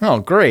 Oh,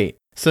 great.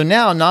 So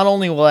now not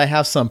only will I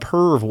have some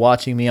perv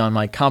watching me on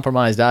my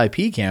compromised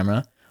IP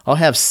camera, I'll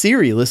have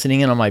Siri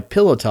listening in on my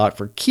pillow talk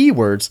for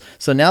keywords,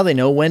 so now they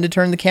know when to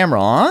turn the camera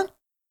on?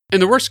 In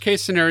the worst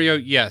case scenario,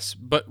 yes,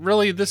 but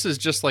really this is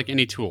just like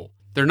any tool.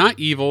 They're not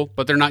evil,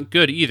 but they're not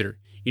good either.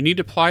 You need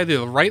to apply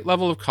the right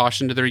level of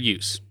caution to their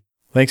use.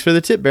 Thanks for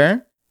the tip,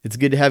 Baron. It's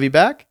good to have you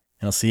back,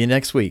 and I'll see you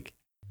next week.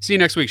 See you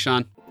next week,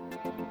 Sean.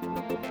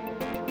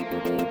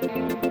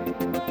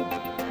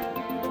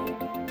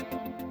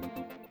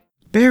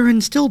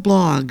 Baron still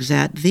blogs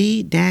at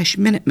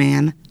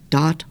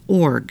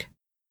the-minuteman.org.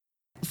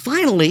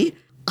 Finally,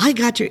 I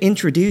got to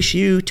introduce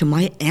you to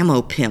my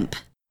ammo pimp.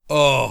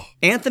 Oh.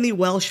 Anthony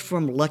Welsh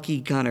from Lucky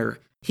Gunner.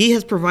 He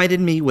has provided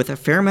me with a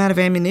fair amount of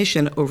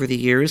ammunition over the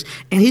years,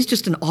 and he's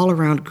just an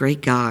all-around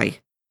great guy.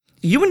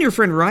 You and your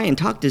friend Ryan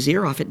talked his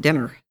ear off at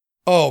dinner.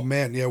 Oh,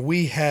 man,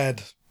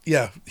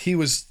 yeah, he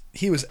was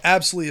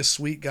absolutely a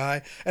sweet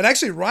guy. And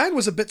actually, Ryan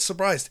was a bit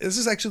surprised. This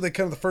is actually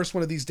kind of the first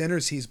one of these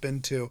dinners he's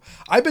been to.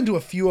 I've been to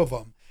a few of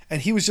them,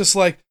 and he was just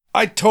like,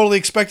 I totally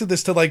expected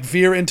this to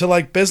veer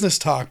into business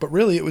talk, but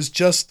really it was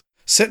just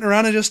sitting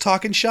around and just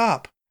talking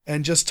shop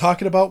and just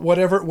talking about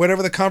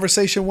whatever the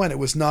conversation went. It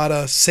was not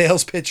a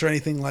sales pitch or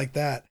anything like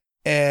that.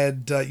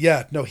 And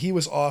he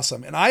was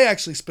awesome. And I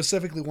actually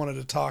specifically wanted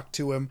to talk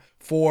to him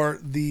for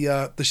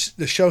the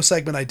show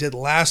segment I did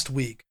last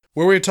week,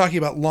 where we were talking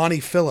about Lonnie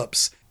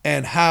Phillips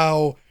and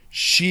how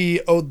she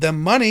owed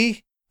them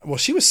money. Well,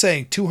 she was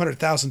saying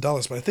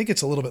 $200,000, but I think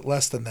it's a little bit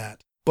less than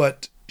that.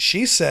 But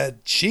she said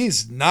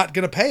she's not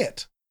going to pay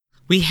it.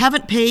 We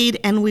haven't paid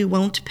and we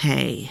won't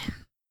pay.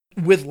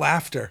 With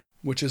laughter,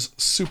 which is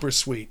super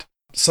sweet.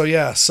 So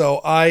yeah,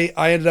 so I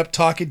ended up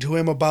talking to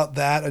him about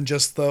that and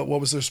just what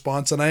was the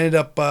response. And I ended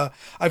up,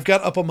 I've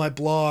got up on my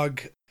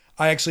blog,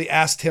 I actually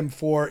asked him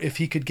for if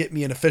he could get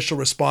me an official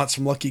response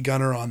from Lucky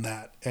Gunner on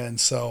that. And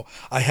so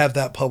I have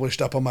that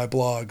published up on my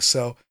blog.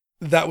 So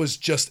it was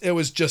just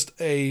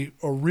a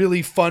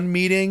really fun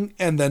meeting,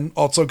 and then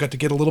also got to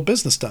get a little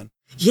business done.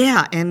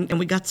 Yeah, and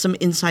we got some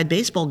inside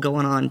baseball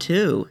going on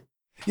too.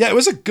 Yeah, it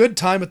was a good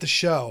time at the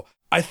show.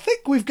 I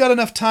think we've got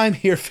enough time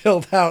here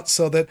filled out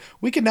so that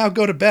we can now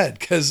go to bed,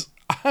 because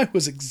I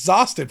was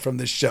exhausted from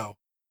this show.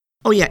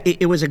 Oh yeah,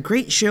 it was a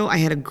great show. I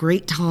had a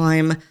great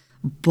time,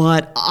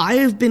 but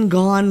I've been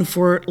gone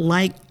for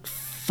like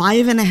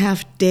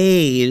 5.5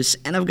 days,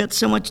 and I've got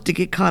so much to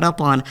get caught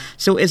up on.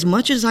 So as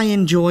much as I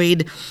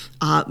enjoyed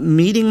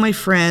meeting my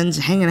friends,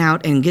 hanging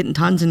out, and getting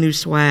tons of new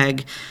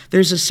swag,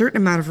 there's a certain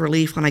amount of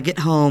relief when I get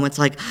home. It's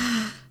like,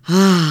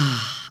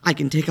 I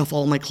can take off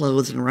all my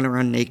clothes and run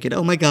around naked.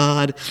 Oh my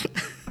God.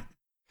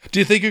 Do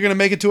you think you're going to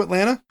make it to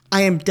Atlanta?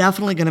 I am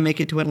definitely going to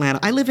make it to Atlanta.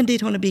 I live in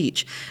Daytona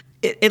Beach.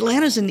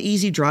 Atlanta's an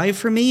easy drive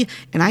for me,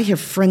 and I have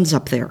friends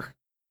up there.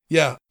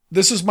 Yeah,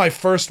 this is my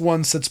first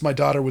one since my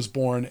daughter was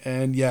born,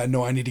 and yeah,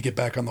 no, I need to get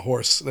back on the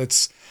horse.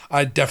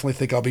 I definitely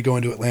think I'll be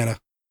going to Atlanta.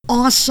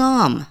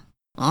 Awesome.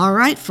 All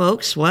right,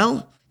 folks.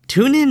 Well,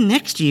 tune in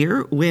next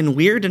year when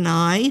Weird and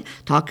I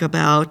talk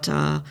about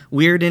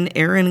Weird and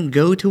Aaron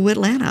go to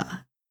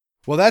Atlanta.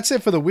 Well, that's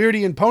it for the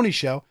Weirdy and Pony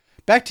Show.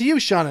 Back to you,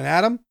 Sean and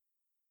Adam.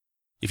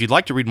 If you'd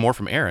like to read more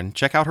from Erin,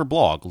 check out her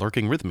blog,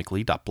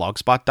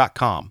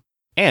 lurkingrhythmically.blogspot.com.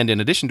 And in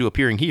addition to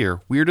appearing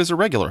here, Weird is a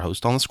regular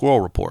host on The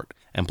Squirrel Report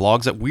and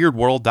blogs at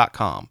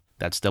weirdworld.com.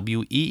 That's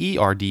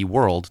WEERD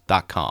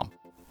world.com.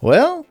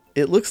 Well,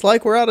 it looks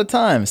like we're out of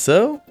time,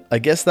 so I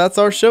guess that's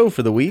our show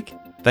for the week.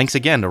 Thanks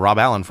again to Rob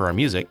Allen for our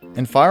music.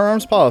 And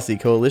Firearms Policy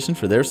Coalition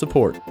for their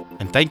support.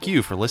 And thank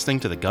you for listening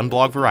to the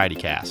Gunblog Variety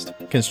Cast.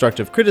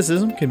 Constructive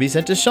criticism can be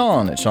sent to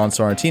Sean at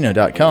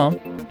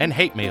SeanSorrentino.com. And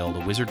hate mail to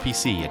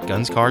WizardPC at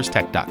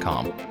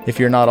GunsCarsTech.com. If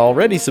you're not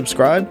already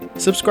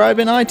subscribed, subscribe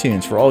in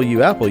iTunes for all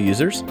you Apple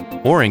users.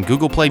 Or in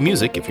Google Play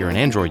Music if you're an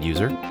Android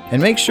user.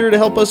 And make sure to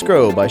help us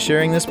grow by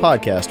sharing this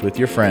podcast with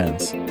your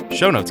friends.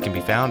 Show notes can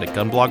be found at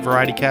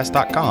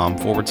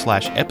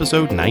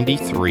gunblogvarietycast.com/episode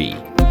 93.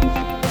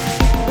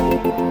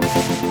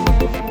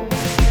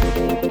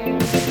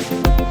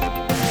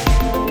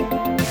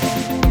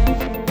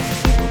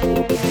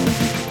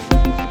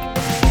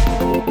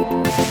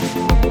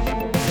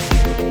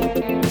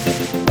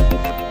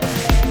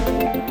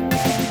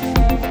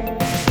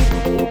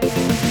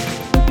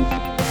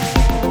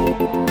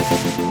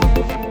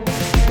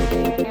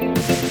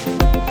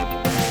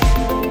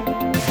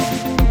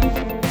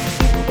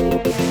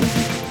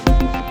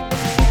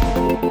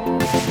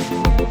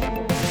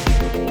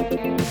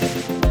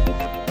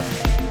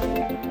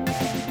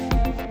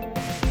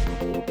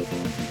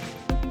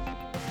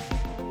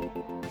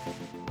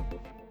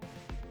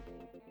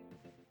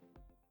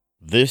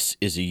 This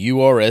is a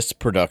URS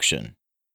production.